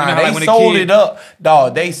 Nah, you know, they like when a sold kid- it up,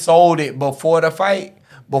 dog. They sold it before the fight.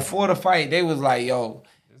 Before the fight, they was like, yo,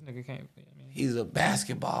 this nigga can't. he's a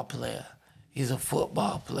basketball player. He's a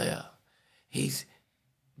football player. He's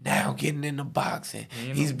now getting into boxing.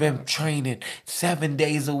 He's been training 7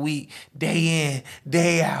 days a week, day in,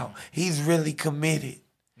 day out. He's really committed.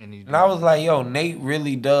 And I was like, yo, Nate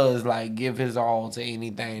really does like give his all to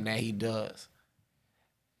anything that he does.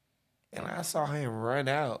 And I saw him run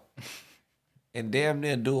out and damn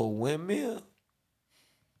near do a windmill.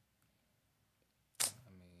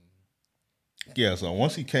 Yeah, so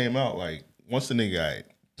once he came out, like once the nigga got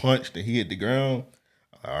punched and he hit the ground,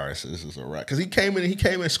 all right, so this is a wrap. Cause he came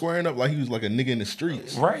in squaring up like he was like a nigga in the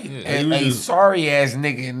streets, Right. Yeah. And a sorry ass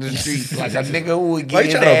nigga in the streets. Like a nigga who would get Like,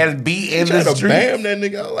 his he tryna- ass beat he in the tried to streets. bam that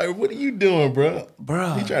nigga. I was like, what are you doing, bro?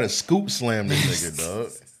 Bruh. He tried to scoop slam this nigga,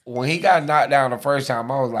 dog. When he got knocked down the first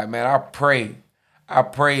time, I was like, man, I pray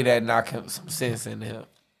that knock him some sense into him.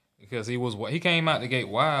 Because he came out the gate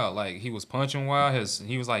wild, like he was punching wild.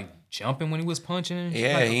 He was like jumping when he was punching.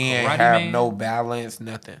 Yeah, like a he ain't karate have man. no balance,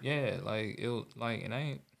 nothing. Yeah, like it ain't,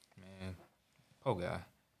 man. Poor guy.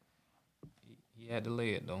 He had to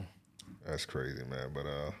lay it though. That's crazy, man. But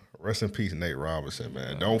rest in peace, Nate Robinson,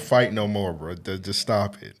 man. Don't fight no more, bro. Just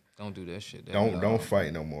stop it. Don't do that shit. Don't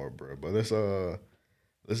fight no more, bro. But let's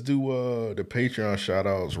Let's do the Patreon shout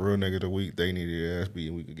outs. Real nigga of the week. They need your ass beat,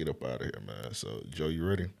 and we can get up out of here, man. So, Joe, you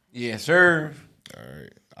ready? Yes, sir. All right.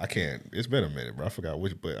 I can't. It's been a minute, bro. I forgot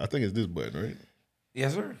which button. I think it's this button, right?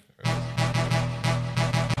 Yes, sir.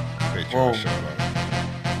 Patreon shout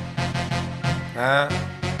out.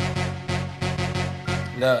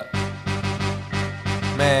 Look,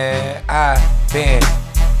 man, I been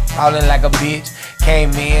falling like a bitch.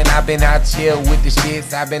 Came in, I been out chill with the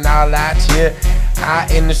shits. I been all out here,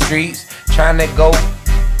 out in the streets, trying to go.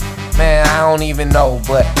 Man, I don't even know,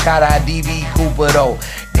 but shout out DB Cooper though.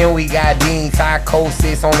 Then we got Dean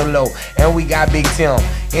Psychosis on the low, and we got Big Tim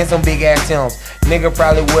and some big ass Tims. Nigga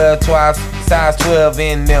probably wear size 12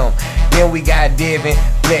 in them. Then we got Devin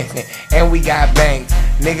Flexing, and we got Banks.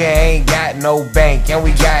 Nigga ain't got no bank, and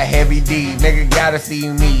we got Heavy D. Nigga gotta see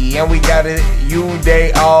me, and we got it. You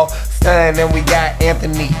they all stun, and we got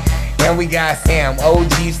Anthony. And we got Sam,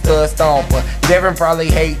 OG stud stomper. Devin probably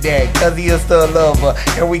hate that, cause he a stud lover.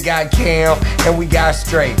 And we got Cam, and we got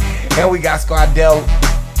Straight. And we got Scardell.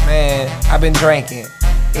 Man, I been drinking.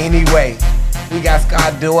 Anyway, we got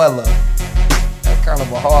Scarduella. That's kind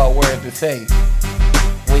of a hard word to say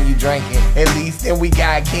when you drinking. At least, and we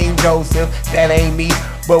got King Joseph. That ain't me,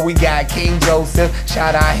 but we got King Joseph.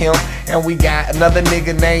 Shout out him. And we got another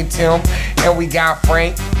nigga named Tim. And we got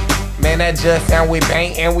Frank. Man, that just sound with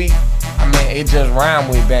Bank. And it just rhyme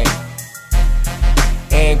with Bank.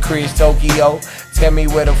 And Chris Tokyo, tell me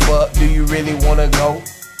where the fuck do you really wanna go?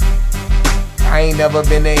 I ain't never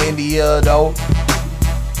been to India though.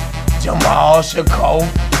 Jamal Shako,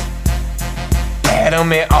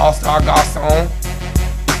 Adam and All-Star Garcon.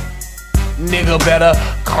 Nigga better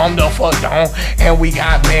calm the fuck down. And we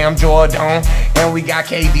got Bam Jordan, and we got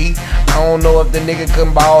KD. I don't know if the nigga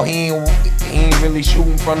can ball. He ain't really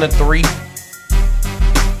shooting from the three.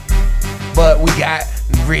 But we got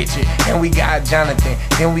Richard, and we got Jonathan,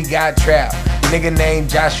 then we got Trap, nigga named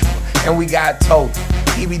Joshua, and we got Toad,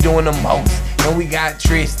 he be doing the most, and we got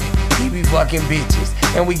Tristan, he be fucking bitches,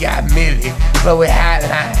 and we got Millie, Chloe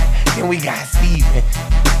Hotline, and we got Steven.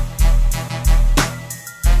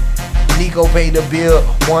 Nico paid the bill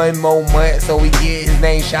one more month, so we get his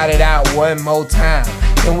name shouted out one more time.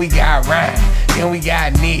 Then we got Ryan, then we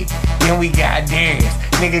got Nick, then we got Darius.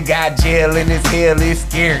 Nigga got jail in his hell, it's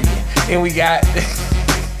scary. Then we got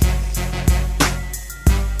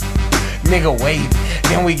nigga Wavy.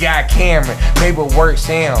 Then we got Cameron, Paperwork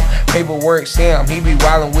Sam, he be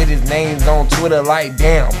wildin' with his names on Twitter like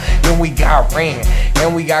damn. Then we got Rand,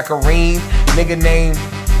 and we got Kareem, nigga named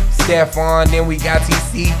Stefan, then we got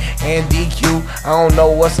TC and DQ. I don't know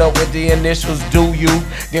what's up with the initials, do you?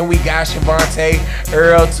 Then we got Shavante,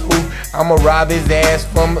 Earl too. I'ma rob his ass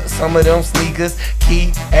from some of them sneakers.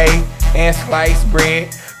 Key A and sliced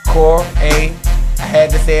bread. Core A. I had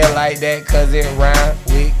to say it like that cause it rhymed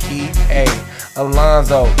with Key A.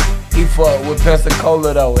 Alonzo, he fuck with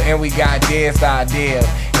Pensacola though. And we got Dead Side Dev,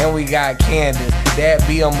 and we got Candace. That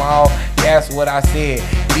be them all, that's what I said.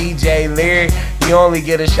 DJ Larry, you only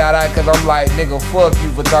get a shout out cause I'm like, nigga, fuck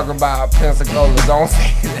you for talking about Pensacola. Don't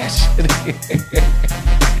say that shit.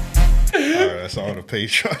 Alright, that's all the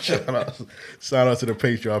Patreon shout outs. Shout out to the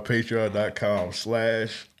Patreon,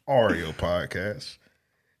 patreon.com/REALIGION podcast.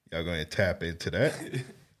 Y'all gonna tap into that.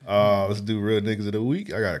 Let's do real niggas of the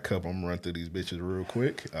week. I got a couple. I'm gonna run through these bitches real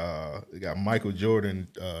quick. We got Michael Jordan,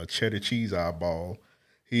 cheddar cheese eyeball.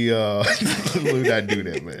 He let me not do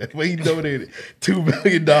that, man. But he donated $2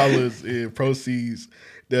 million in proceeds.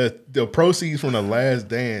 The proceeds from the Last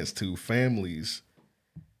Dance to families,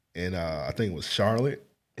 and I think it was Charlotte.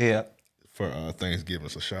 Yeah. For Thanksgiving,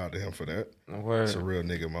 so shout out to him for that. Word. It's a real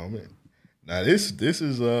nigga moment. Now this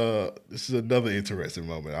is another interesting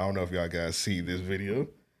moment. I don't know if y'all guys see this video.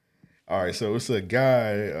 All right, so it's a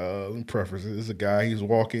guy. Let me preface it. It's a guy. He's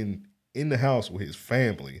walking in the house with his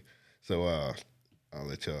family. So I'll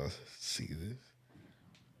let y'all see this.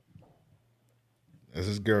 That's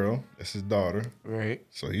his girl. That's his daughter. Right.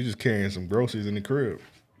 So he's just carrying some groceries in the crib.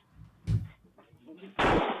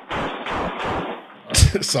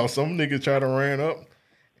 So some nigga tried to ran up,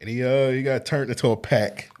 and he got turned into a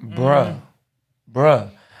pack. Bruh.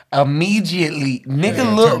 Immediately,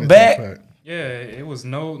 nigga looked back. Yeah, it was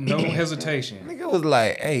no hesitation. Nigga was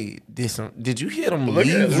like, hey, did you hear him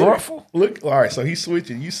leave ruffle? Look, all right, so he's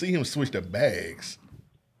switching. You see him switch the bags.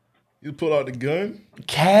 You pull out the gun.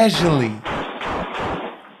 Casually.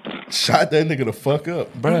 Shot that nigga the fuck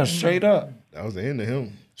up. Bruh, straight up. That was the end of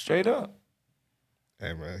him. Straight up.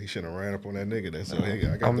 Hey, man, he shouldn't have ran up on that nigga. That's hey,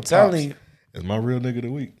 I got I'm the telling pops. you. It's my real nigga of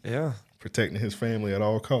the week. Yeah. Protecting his family at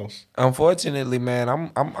all costs. Unfortunately, man,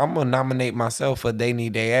 I'm gonna nominate myself for They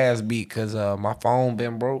Need Their Ass Beat because my phone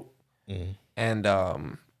been broke. Mm-hmm. And I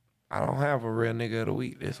don't have a real nigga of the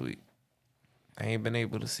week this week. I ain't been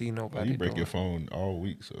able to see nobody. You break your phone all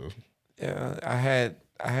week, so yeah, I had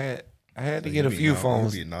to get a few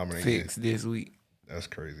phones fixed this week. That's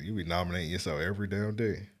crazy. You be nominating yourself every damn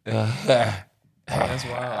day. That's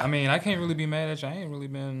wild. I mean, I can't really be mad at you. I ain't really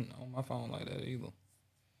been on my phone like that either.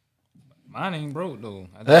 Mine ain't broke though.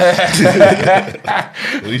 At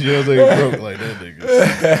least yours ain't broke like that, nigga.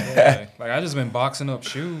 Yeah, like I just been boxing up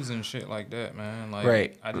shoes and shit like that, man. Like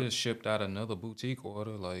right. I just shipped out another boutique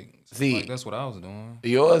order. Like, see, like that's what I was doing.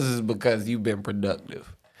 Yours is because you've been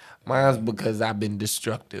productive. Mine's because I've been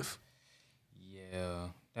destructive.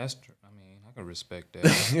 Yeah, that's true. I mean, I can respect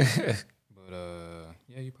that. But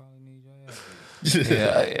yeah, you probably need your ass.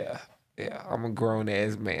 Yeah. I'm a grown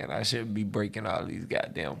ass man. I shouldn't be breaking all these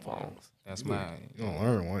goddamn phones. That's my. You gonna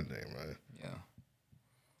learn one day, man. Yeah.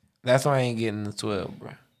 That's why I ain't getting the 12,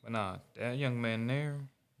 bro. But nah, that young man there,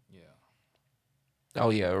 yeah.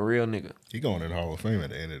 Oh yeah, a real nigga. He going in the Hall of Fame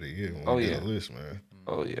at the end of the year. Oh yeah, the list, man.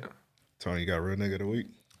 Oh yeah. Tony, you got real nigga of the week?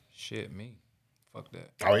 Shit, me. Fuck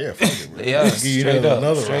that. Oh yeah, fuck it, bro. Yeah, straight up.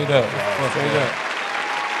 Like,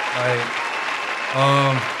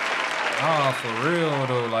 for real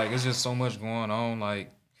though, like it's just so much going on.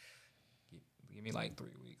 Like, give me like 3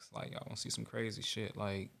 weeks. Like, I want to see some crazy shit.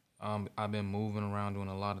 Like, I've been moving around doing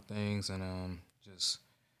a lot of things, and just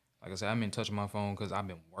like I said, I've been touching my phone because I've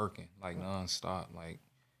been working like nonstop. Like,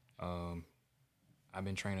 I've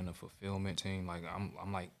been training a fulfillment team. Like,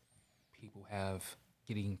 I'm like, people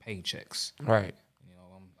getting paychecks. Right. You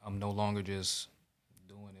know, I'm no longer just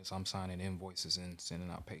doing this. I'm signing invoices and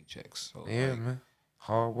sending out paychecks. So, yeah, like, man.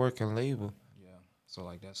 Hard work and labor. Yeah. So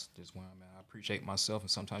like that's just where I'm at. I appreciate myself, and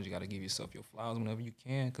sometimes you got to give yourself your flowers whenever you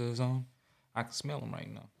can, cause I can smell them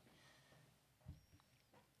right now.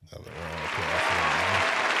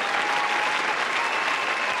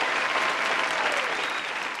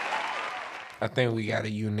 I think we got a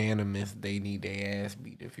unanimous. They need their ass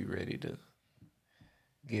beat. If you ready to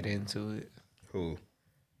get into it. Who?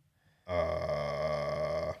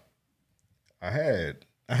 I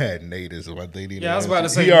had Nate as what they need. Yeah, I was about to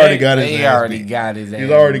say he already got his ass. He already got his ass.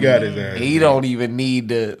 He's already got his ass. He don't even need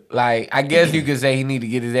to, like, I guess you could say he need to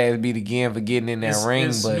get his ass beat again for getting in that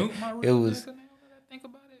ring, but it was.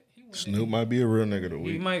 Snoop might be a real nigga of the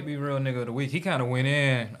week. He might be real nigga of the week. He kind of went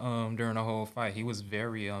in during the whole fight. He was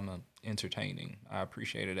very entertaining. I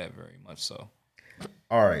appreciated that very much so.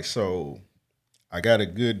 All right, so I got a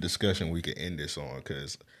good discussion we can end this on,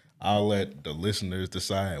 because I'll let the listeners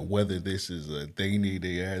decide whether this is a they need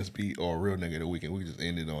their ass beat or a real nigga of the week, and we just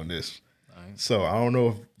end it on this. Right. So I don't know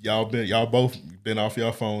if y'all both been off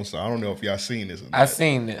your phones, so I don't know if y'all seen this or not. I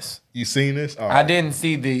seen this. You seen this? All I right. didn't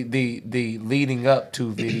see the leading up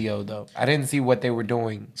to video though. I didn't see what they were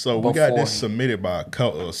doing. So we got this submitted by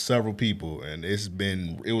several people, and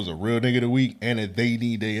it was a real nigga of the week and a they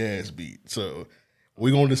need their ass beat. So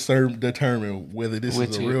we're gonna determine whether this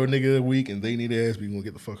is a real nigga of the week and they need their ass beat. We're gonna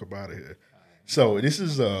get the fuck up out of here. So this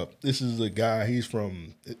is a guy. He's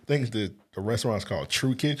from, I think the restaurant's called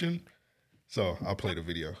True Kitchen. So I'll play the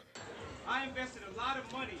video. I invested a lot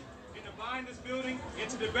of money into buying this building,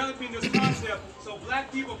 into developing this concept, so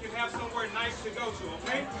black people can have somewhere nice to go to,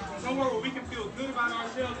 okay? Somewhere where we can feel good about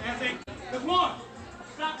ourselves as a, come on,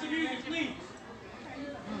 stop the music, please.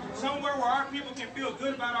 Somewhere where our people can feel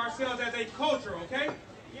good about ourselves as a culture, okay?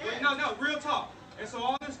 Yeah. No, real talk. And so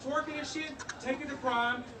all this twerking and shit, take it to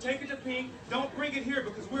Prime, take it to Pink, don't bring it here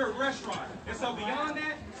because we're a restaurant. And so beyond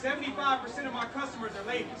that, 75% of my customers are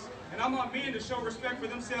ladies. And I want men to show respect for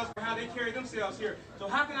themselves for how they carry themselves here. So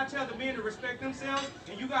how can I tell the men to respect themselves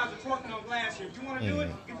and you guys are twerking on glass here? If you want to do it,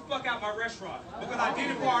 get the fuck out my restaurant. Because I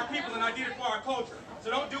did it for our people and I did it for our culture. So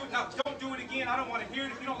don't do it now. Don't do it again. I don't want to hear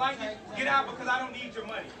it. If you don't like it, get out because I don't need your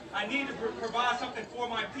money. I need to provide something for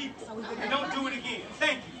my people. And don't do it again.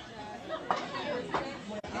 Thank you.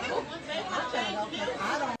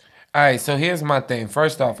 All right, so here's my thing.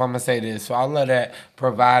 First off, I'm going to say this. So all of that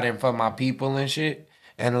providing for my people and shit,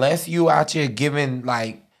 unless you out here giving,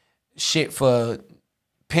 like, shit for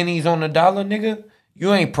pennies on the dollar, nigga,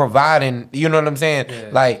 you ain't providing, you know what I'm saying? Yeah.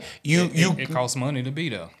 Like, it costs money to be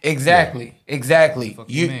there. Exactly, yeah. Exactly.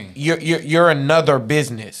 You're another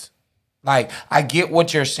business. Like, I get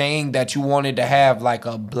what you're saying, that you wanted to have, like,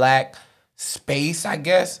 a black space, I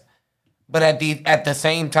guess. But at the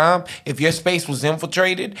same time, if your space was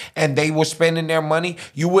infiltrated and they were spending their money,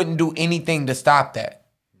 you wouldn't do anything to stop that.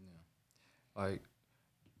 Like,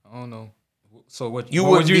 I don't know. So what you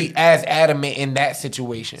wouldn't be as adamant in that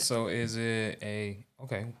situation. So is it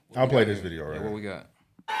okay? I'll play this video right. Yeah, what we got?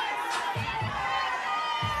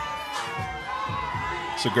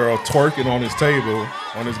 It's a girl twerking on his table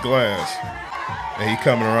on his glass. And he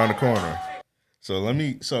coming around the corner.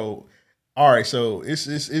 All right, so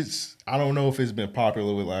it's I don't know if it's been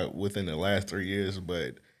popular within the last 3 years,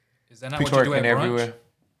 but is that not what you do at brunch? Everywhere?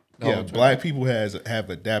 Yeah, black people have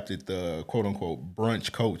adapted the quote unquote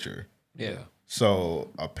brunch culture. Yeah. So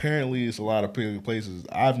apparently it's a lot of places.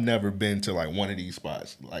 I've never been to like one of these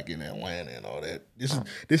spots, like in Atlanta and all that.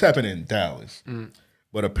 This happened in Dallas.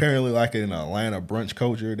 But apparently, like in Atlanta brunch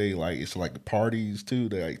culture, they like it's like the parties too.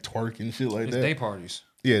 They like twerk and shit like It's that. day parties.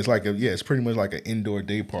 Yeah, it's pretty much like an indoor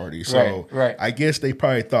day party. So Right. I guess they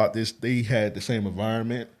probably thought they had the same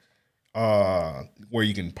environment where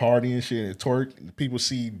you can party and shit and twerk. People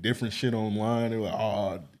see different shit online. They're like,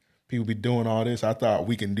 oh, people be doing all this. I thought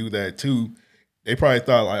we can do that too. They probably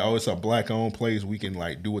thought like, oh, it's a black owned place. We can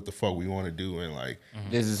like do what the fuck we want to do and like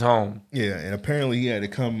this is home. Yeah, and apparently he had to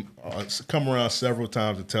come around several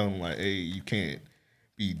times to tell him like, hey, you can't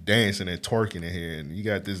be dancing and twerking in here. And you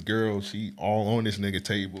got this girl, she all on this nigga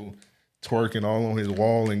table, twerking all on his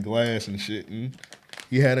wall and glass and shit. And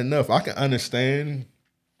he had enough. I can understand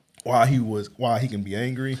why he can be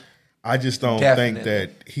angry. I just don't think that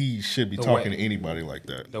he should be talking to anybody like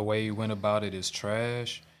that. The way he went about it is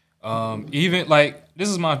trash. Even like this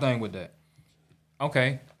is my thing with that.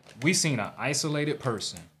 Okay, we seen an isolated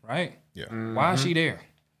person, right? Yeah. Why is she there?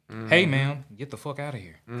 Hey, ma'am, get the fuck out of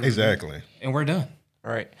here. Exactly. And we're done.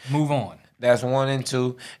 Right. Move on. That's 1 and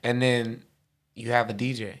 2, and then you have a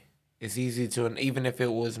DJ. It's easy to, even if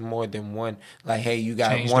it was more than one, like, hey, you got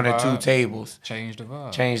Change one the or two vibe. tables. Change the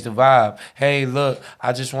vibe. Change the vibe. Hey, look,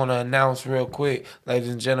 I just want to announce real quick, ladies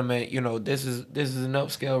and gentlemen, this is an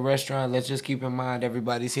upscale restaurant. Let's just keep in mind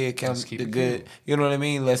everybomes here comes the good. Cool. You know what I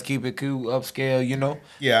mean? Let's keep it cool, upscale.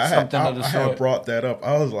 Yeah, I had brought that up.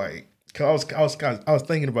 I was like, cause I was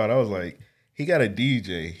thinking about it. I was like, he got a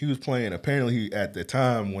DJ. He was playing. Apparently, at the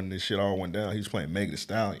time when this shit all went down, he was playing Megan Thee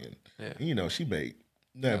Stallion. Yeah. She made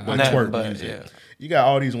that twerk music. Yeah. You got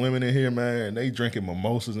all these women in here, man, and they drinking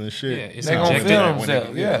mimosas and shit. Yeah, it's they gonna feel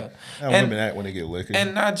themselves. Yeah. How women act when they get liquor.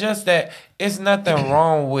 And not just that, it's nothing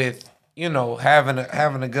wrong with having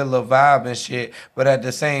a good little vibe and shit. But at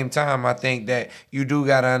the same time, I think that you do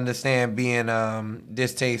gotta understand being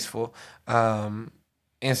distasteful.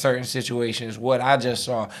 In certain situations, what I just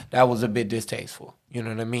saw, that was a bit distasteful. You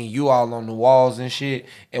know what I mean? You all on the walls and shit,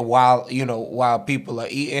 and while people are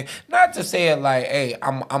eating, not to say it like, hey,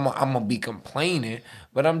 I'm gonna be complaining,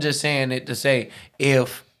 but I'm just saying it to say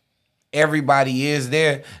if everybody is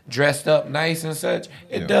there dressed up nice and such,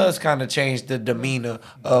 it does kind of change the demeanor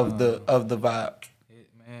of the vibe.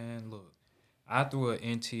 Man, look, I threw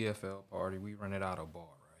an NTFL party. We rented out a bar,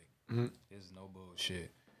 right? Mm-hmm. It's no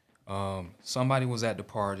bullshit. Somebody was at the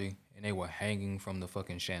party and they were hanging from the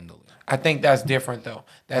fucking chandelier. I think that's different though.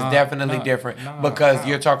 That's definitely different because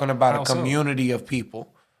you're talking about a community of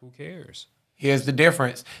people. Who cares? Here's the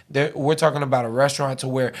difference. We're talking about a restaurant to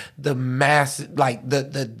where the mass, like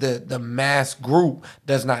the mass group,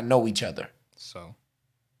 does not know each other. So,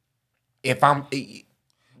 if I'm,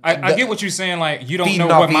 I get what you're saying. Like you don't know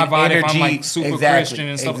what my vibe. If I'm like super Christian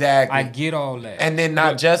and stuff. Exactly. I get all that. And then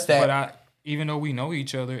just that. But even though we know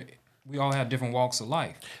each other, we all have different walks of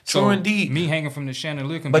life. True, so indeed. Me hanging from the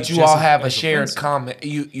chandelier can but be you all just have a as shared offensive. comment.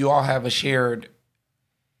 You all have a shared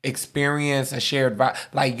experience, a shared vibe.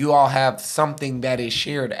 Like you all have something that is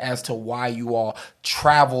shared as to why you all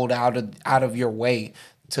traveled out of your way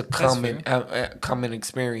to come and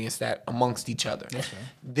experience that amongst each other.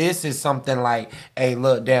 This is something like, hey,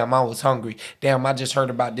 look, damn, I was hungry. Damn, I just heard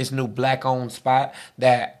about this new black-owned spot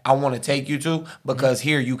that I want to take you to because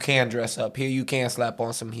here you can dress up. Here you can slap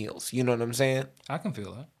on some heels. You know what I'm saying? I can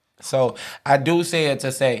feel that. So I do say it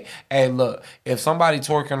to say, hey, look, if somebody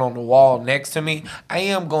twerking on the wall next to me, I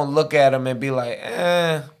am going to look at them and be like,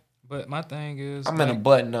 But my thing is, I'm in a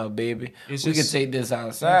button up, baby. We can take this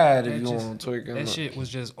outside if you want to twerk. That shit was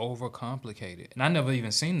just overcomplicated. And I never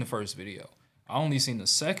even seen the first video. I only seen the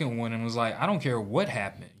second one and was like, I don't care what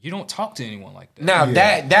happened. You don't talk to anyone like that. Now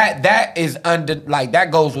that is that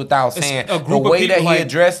goes without saying. The way that he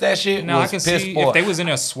addressed that shit now was I can piss see poor. if they was in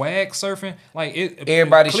a swag surfing, like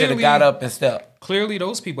everybody should have got up and stepped. Clearly,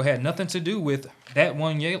 those people had nothing to do with that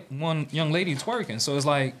one young lady twerking. So it's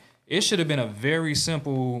like it should have been a very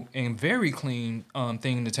simple and very clean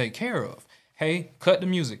thing to take care of. Hey, cut the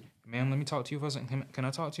music. ma'am, let me talk to you for a second. Can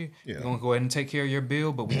I talk to you? Yeah. You're going to go ahead and take care of your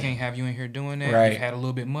bill, but we can't have you in here doing that. Right. You've had a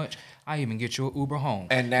little bit much. I even get you an Uber home.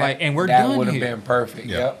 And that, and we're that done would have here. been perfect.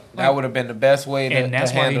 Yeah. Yep. That would have been the best way to And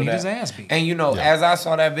that's to why he handle need that. his ass beat. And, you know, as I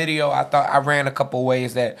saw that video, I thought I ran a couple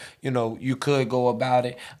ways that, you know, you could go about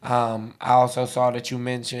it. I also saw that you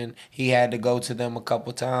mentioned he had to go to them a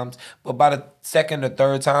couple times. But by the second or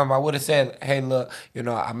third time, I would have said, hey, look, you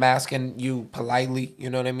know, I'm asking you politely, you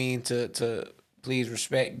know what I mean, to please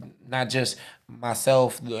respect not just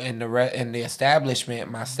myself and the establishment,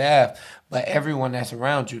 my staff, but everyone that's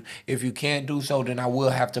around you. If you can't do so, then I will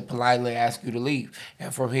have to politely ask you to leave.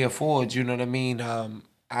 And from here forward, you know what I mean,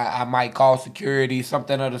 I might call security,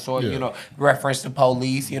 something of the sort, you know, reference the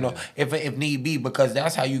police, you know, if need be, because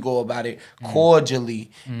that's how you go about it cordially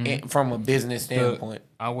from a business standpoint.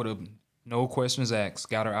 I would have, no questions asked,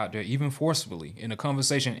 got her out there, even forcefully. In a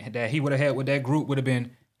conversation that he would have had with that group would have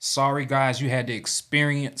been, sorry, guys, you had to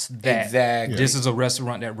experience that. Exactly. This is a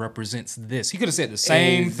restaurant that represents this. He could have said the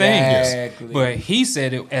same thing, but he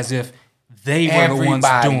said it as if they were the ones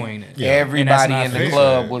doing it. Yeah. Everybody in the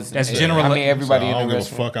club was. That's general. I mean, everybody in the I don't give a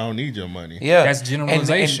restaurant. fuck. I don't need your money. Yeah, that's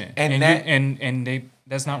generalization, and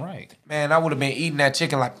that's not right. Man, I would have been eating that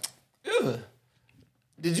chicken like, ugh.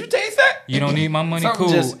 Did you taste that? You don't need my money. Something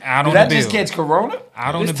Cool. Out on the bill. Did that just catch corona?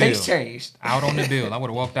 Out on the bill. Taste changed. Out on the bill. I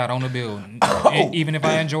would have walked out on the bill, even if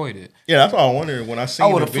I enjoyed it. Yeah, that's all I wondered when I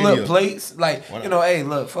seen the video. I would have flipped plates. Like, you know, hey,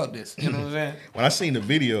 look, fuck this. You know what I'm saying? When I seen the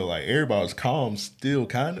video, like, everybody was calm still,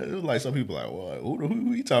 kind of. It was like some people like, well,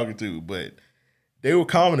 who you talking to? But they were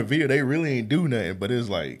calm in the video. They really ain't do nothing. But it's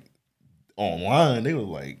like, online, they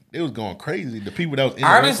was going crazy. The people that was in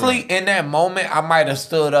honestly, in that moment, I might have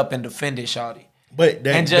stood up and defended Shawty. But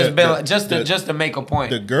that, and just to make a point.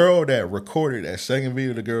 The girl that recorded that second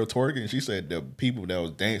video, the girl twerking, she said the people that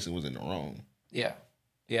was dancing was in the wrong. Yeah.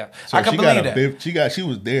 Yeah. So I can believe that. She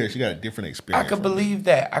was there. She got a different experience. I could believe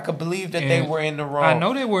that. I could believe that they were in the wrong. I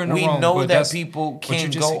know they were in the wrong. We know that people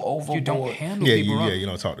can go overboard. You don't handle people wrong. Yeah, you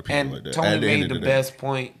don't talk to people like that. Tony made the best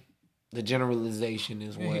point. The generalization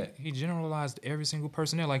is what he generalized every single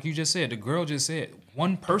person there. Like you just said, the girl just said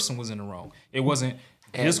one person was in the wrong. It wasn't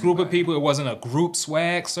this group of people. It wasn't a group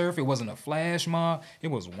swag surf. It wasn't a flash mob. It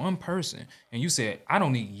was one person. And you said, I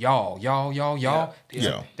don't need y'all.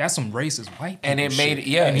 Yeah. That's some racist white people. And it made shit.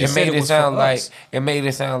 it made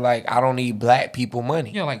it sound like I don't need black people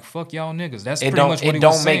money. Yeah, like fuck y'all niggas. That's it pretty much what he was saying. It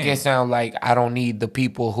don't make it sound like I don't need the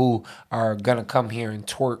people who are gonna come here and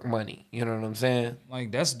twerk money. You know what I'm saying?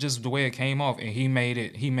 Like that's just the way it came off, and he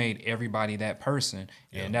made everybody that person,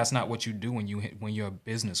 and that's not what you do when you're a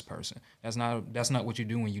business person. That's not what you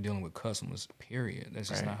do when you're dealing with customers. Period. That's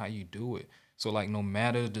just not how you do it. So like, no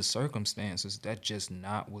matter the circumstances, that just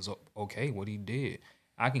not was okay what he did.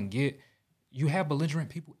 You have belligerent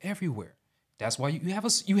people everywhere. That's why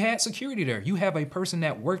you had security there. You have a person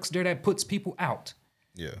that works there that puts people out.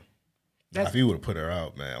 Yeah. If he would have put her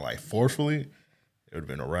out, man, like forcefully, it would have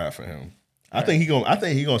been a wrap for him. Right. I think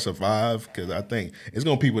he gonna survive because I think it's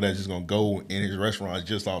gonna be people that's just gonna go in his restaurant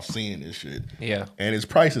just off seeing this shit. Yeah. And his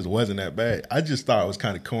prices wasn't that bad. I just thought it was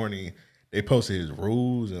kind of corny. They posted his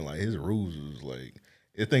rules and like his rules was like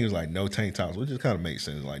the thing was like no tank tops, which just kind of makes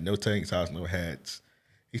sense. Like no tank tops, no hats.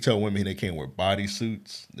 He told women they can't wear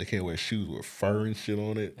bodysuits. They can't wear shoes with fur and shit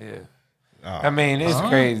on it. Yeah. I mean, it's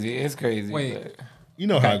crazy. It's crazy. Wait. You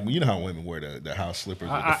know how women wear the house slippers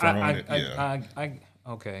with the fur on it. Yeah.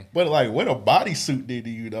 Okay. But like, what a bodysuit did to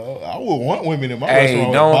you, though? I would want women in my restaurant.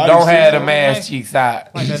 Hey, don't have them ass cheeks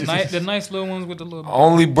out. Like the nice little ones with the little.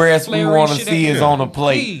 Only breasts we want to see is on the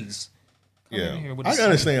plate. Please. Yeah, I can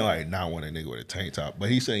understand like not wanting a nigga with a tank top, but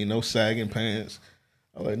he's saying no sagging pants.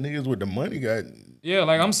 I'm like, niggas with the money got. Yeah,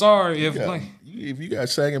 like I'm sorry if you got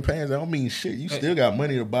sagging pants, that don't mean shit. You still got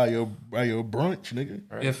money to buy your brunch, nigga.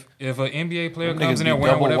 Right. If an NBA player comes in there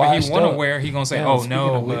wearing whatever he want to wear, he gonna say, "Oh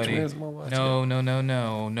no, buddy,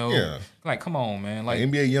 no." Yeah, like come on, man. Like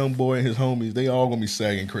NBA young boy and his homies, they all gonna be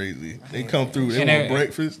sagging crazy. They come through, they want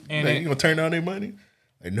breakfast, and you gonna turn down their money?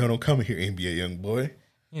 Like, no, don't come in here, NBA young boy.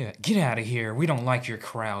 Yeah, get out of here. We don't like your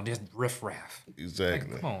crowd. This riffraff.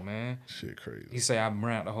 Exactly. Like, come on, man. Shit crazy. He say I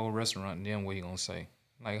ran the whole restaurant, and then what he gonna say?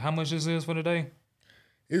 Like, how much this is for the day?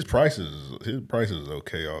 His prices is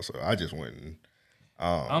okay. Also, I just went.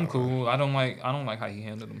 I'm cool. I don't like how he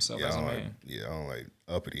handled himself as a man. I don't like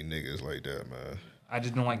uppity niggas like that, man. I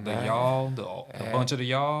just don't like the bunch of the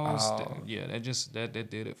y'alls. That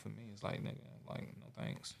did it for me. It's like, nigga, like no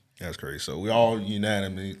thanks. That's crazy. So we all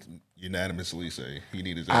unanimously say he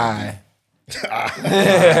needs his ass beat.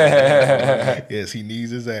 Yes, he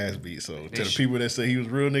needs his ass beat. So to the people that say he was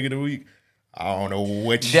real nigga of the week, I don't know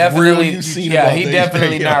what Definitely, real you seen. yeah, about he these definitely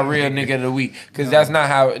things. not real nigga of the week because that's not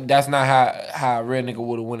how a real nigga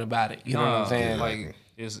would have went about it. You know what I'm saying? Like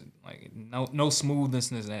it's like no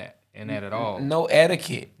smoothness in that at all. No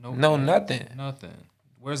etiquette. No nothing. Nothing.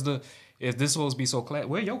 Where's the if this supposed to be so class?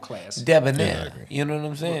 Where your class? Debonair. Exactly. You know what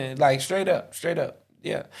I'm saying? Like straight up.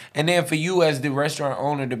 Yeah. And then for you as the restaurant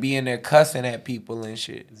owner to be in there cussing at people and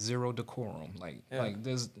shit. Zero decorum. Like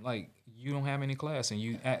there's like you don't have any class and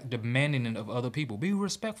you demanding of other people. Be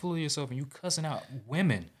respectful of yourself and you cussing out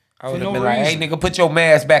women. I would have been like, hey nigga, put your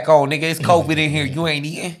mask back on, nigga. It's COVID in here. You ain't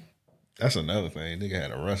eating. That's another thing. Nigga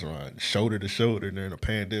had a restaurant shoulder to shoulder during the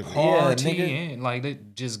pandemic. Party, like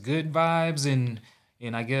that, just good vibes and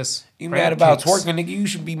I guess you mad about twerking, nigga? You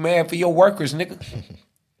should be mad for your workers, nigga.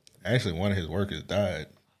 Actually, one of his workers died.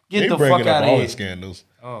 Get the fuck out of here. All the scandals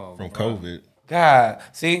from COVID. God,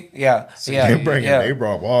 see, yeah. They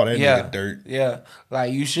brought up all that nigga dirt. Yeah,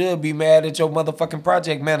 like you should be mad at your motherfucking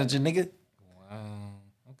project manager, nigga. Wow.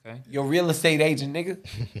 Okay. Your real estate agent, nigga.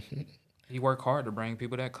 He worked hard to bring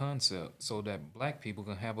people that concept so that black people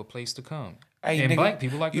can have a place to come. Hey, and nigga, black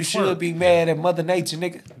people like to twerk. You should be mad at Mother Nature,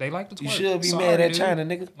 nigga. They like to twerk. You should be mad at China,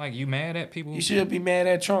 nigga. Like you mad at people. You should be mad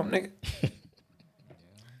at Trump, nigga.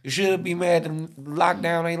 You should be mad that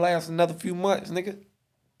lockdown ain't last another few months, nigga.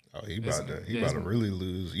 Oh, he about to really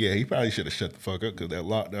lose. Yeah, he probably should have shut the fuck up because that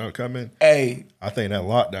lockdown coming. Hey, I think that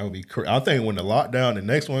lockdown would be crazy. I think when the lockdown, the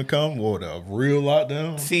next one come, or the real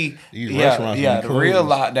lockdown. See, these restaurants the real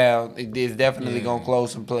lockdown is definitely gonna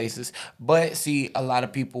close some places. But see, a lot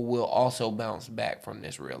of people will also bounce back from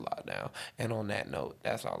this real lockdown. And on that note,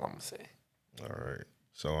 that's all I'm gonna say. All right,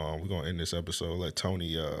 so we're gonna end this episode. Let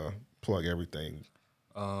Tony plug everything.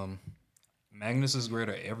 Magnus is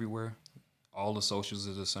greater everywhere. All the socials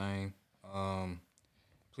are the same.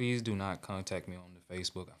 Please do not contact me on the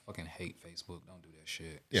Facebook. I fucking hate Facebook. Don't do that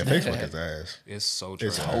shit. Yeah, Facebook is ass. It's so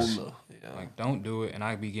trash. Like, don't do it. And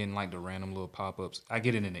I be getting like the random little pop-ups. I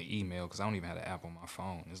get it in the email because I don't even have the app on my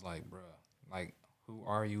phone. It's like, bruh, like, who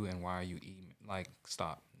are you and why are you emailing? Like,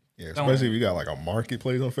 stop. Yeah, especially if you got like a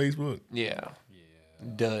marketplace on Facebook. Yeah.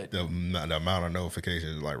 Dud. The amount of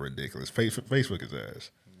notifications is like ridiculous. Facebook is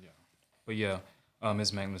ass. Yeah. But yeah.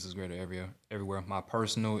 Miss Magnus is greater everywhere. My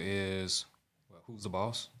personal is Who's the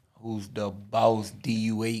Boss? Who's the Boss?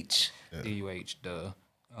 DUH. DUH. Duh.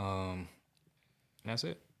 That's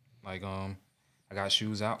it. Like I got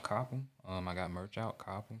shoes out, cop them. I got merch out,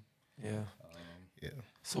 cop them. Yeah.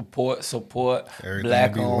 Support. Everything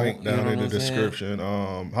Black will be linked down in the description.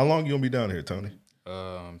 How long you gonna be down here, Tony?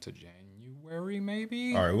 To January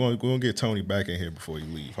maybe. All right, we're gonna get Tony back in here before you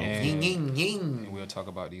leave. And we'll talk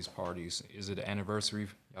about these parties. Is it the anniversary?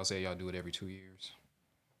 Y'all say y'all do it every 2 years.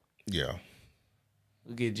 Yeah.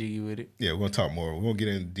 We'll get jiggy with it. Yeah, we're gonna talk more. We're gonna get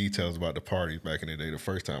into details about the parties back in the day. The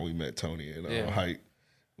first time we met Tony and Hype,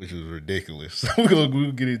 which was ridiculous. So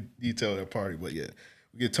we'll get into detail of that party. But yeah,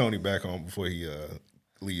 we get Tony back on before he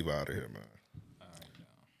leave out of here, man. All right,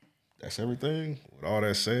 that's everything. With all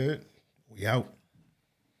that said, we out.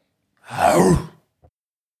 Ow.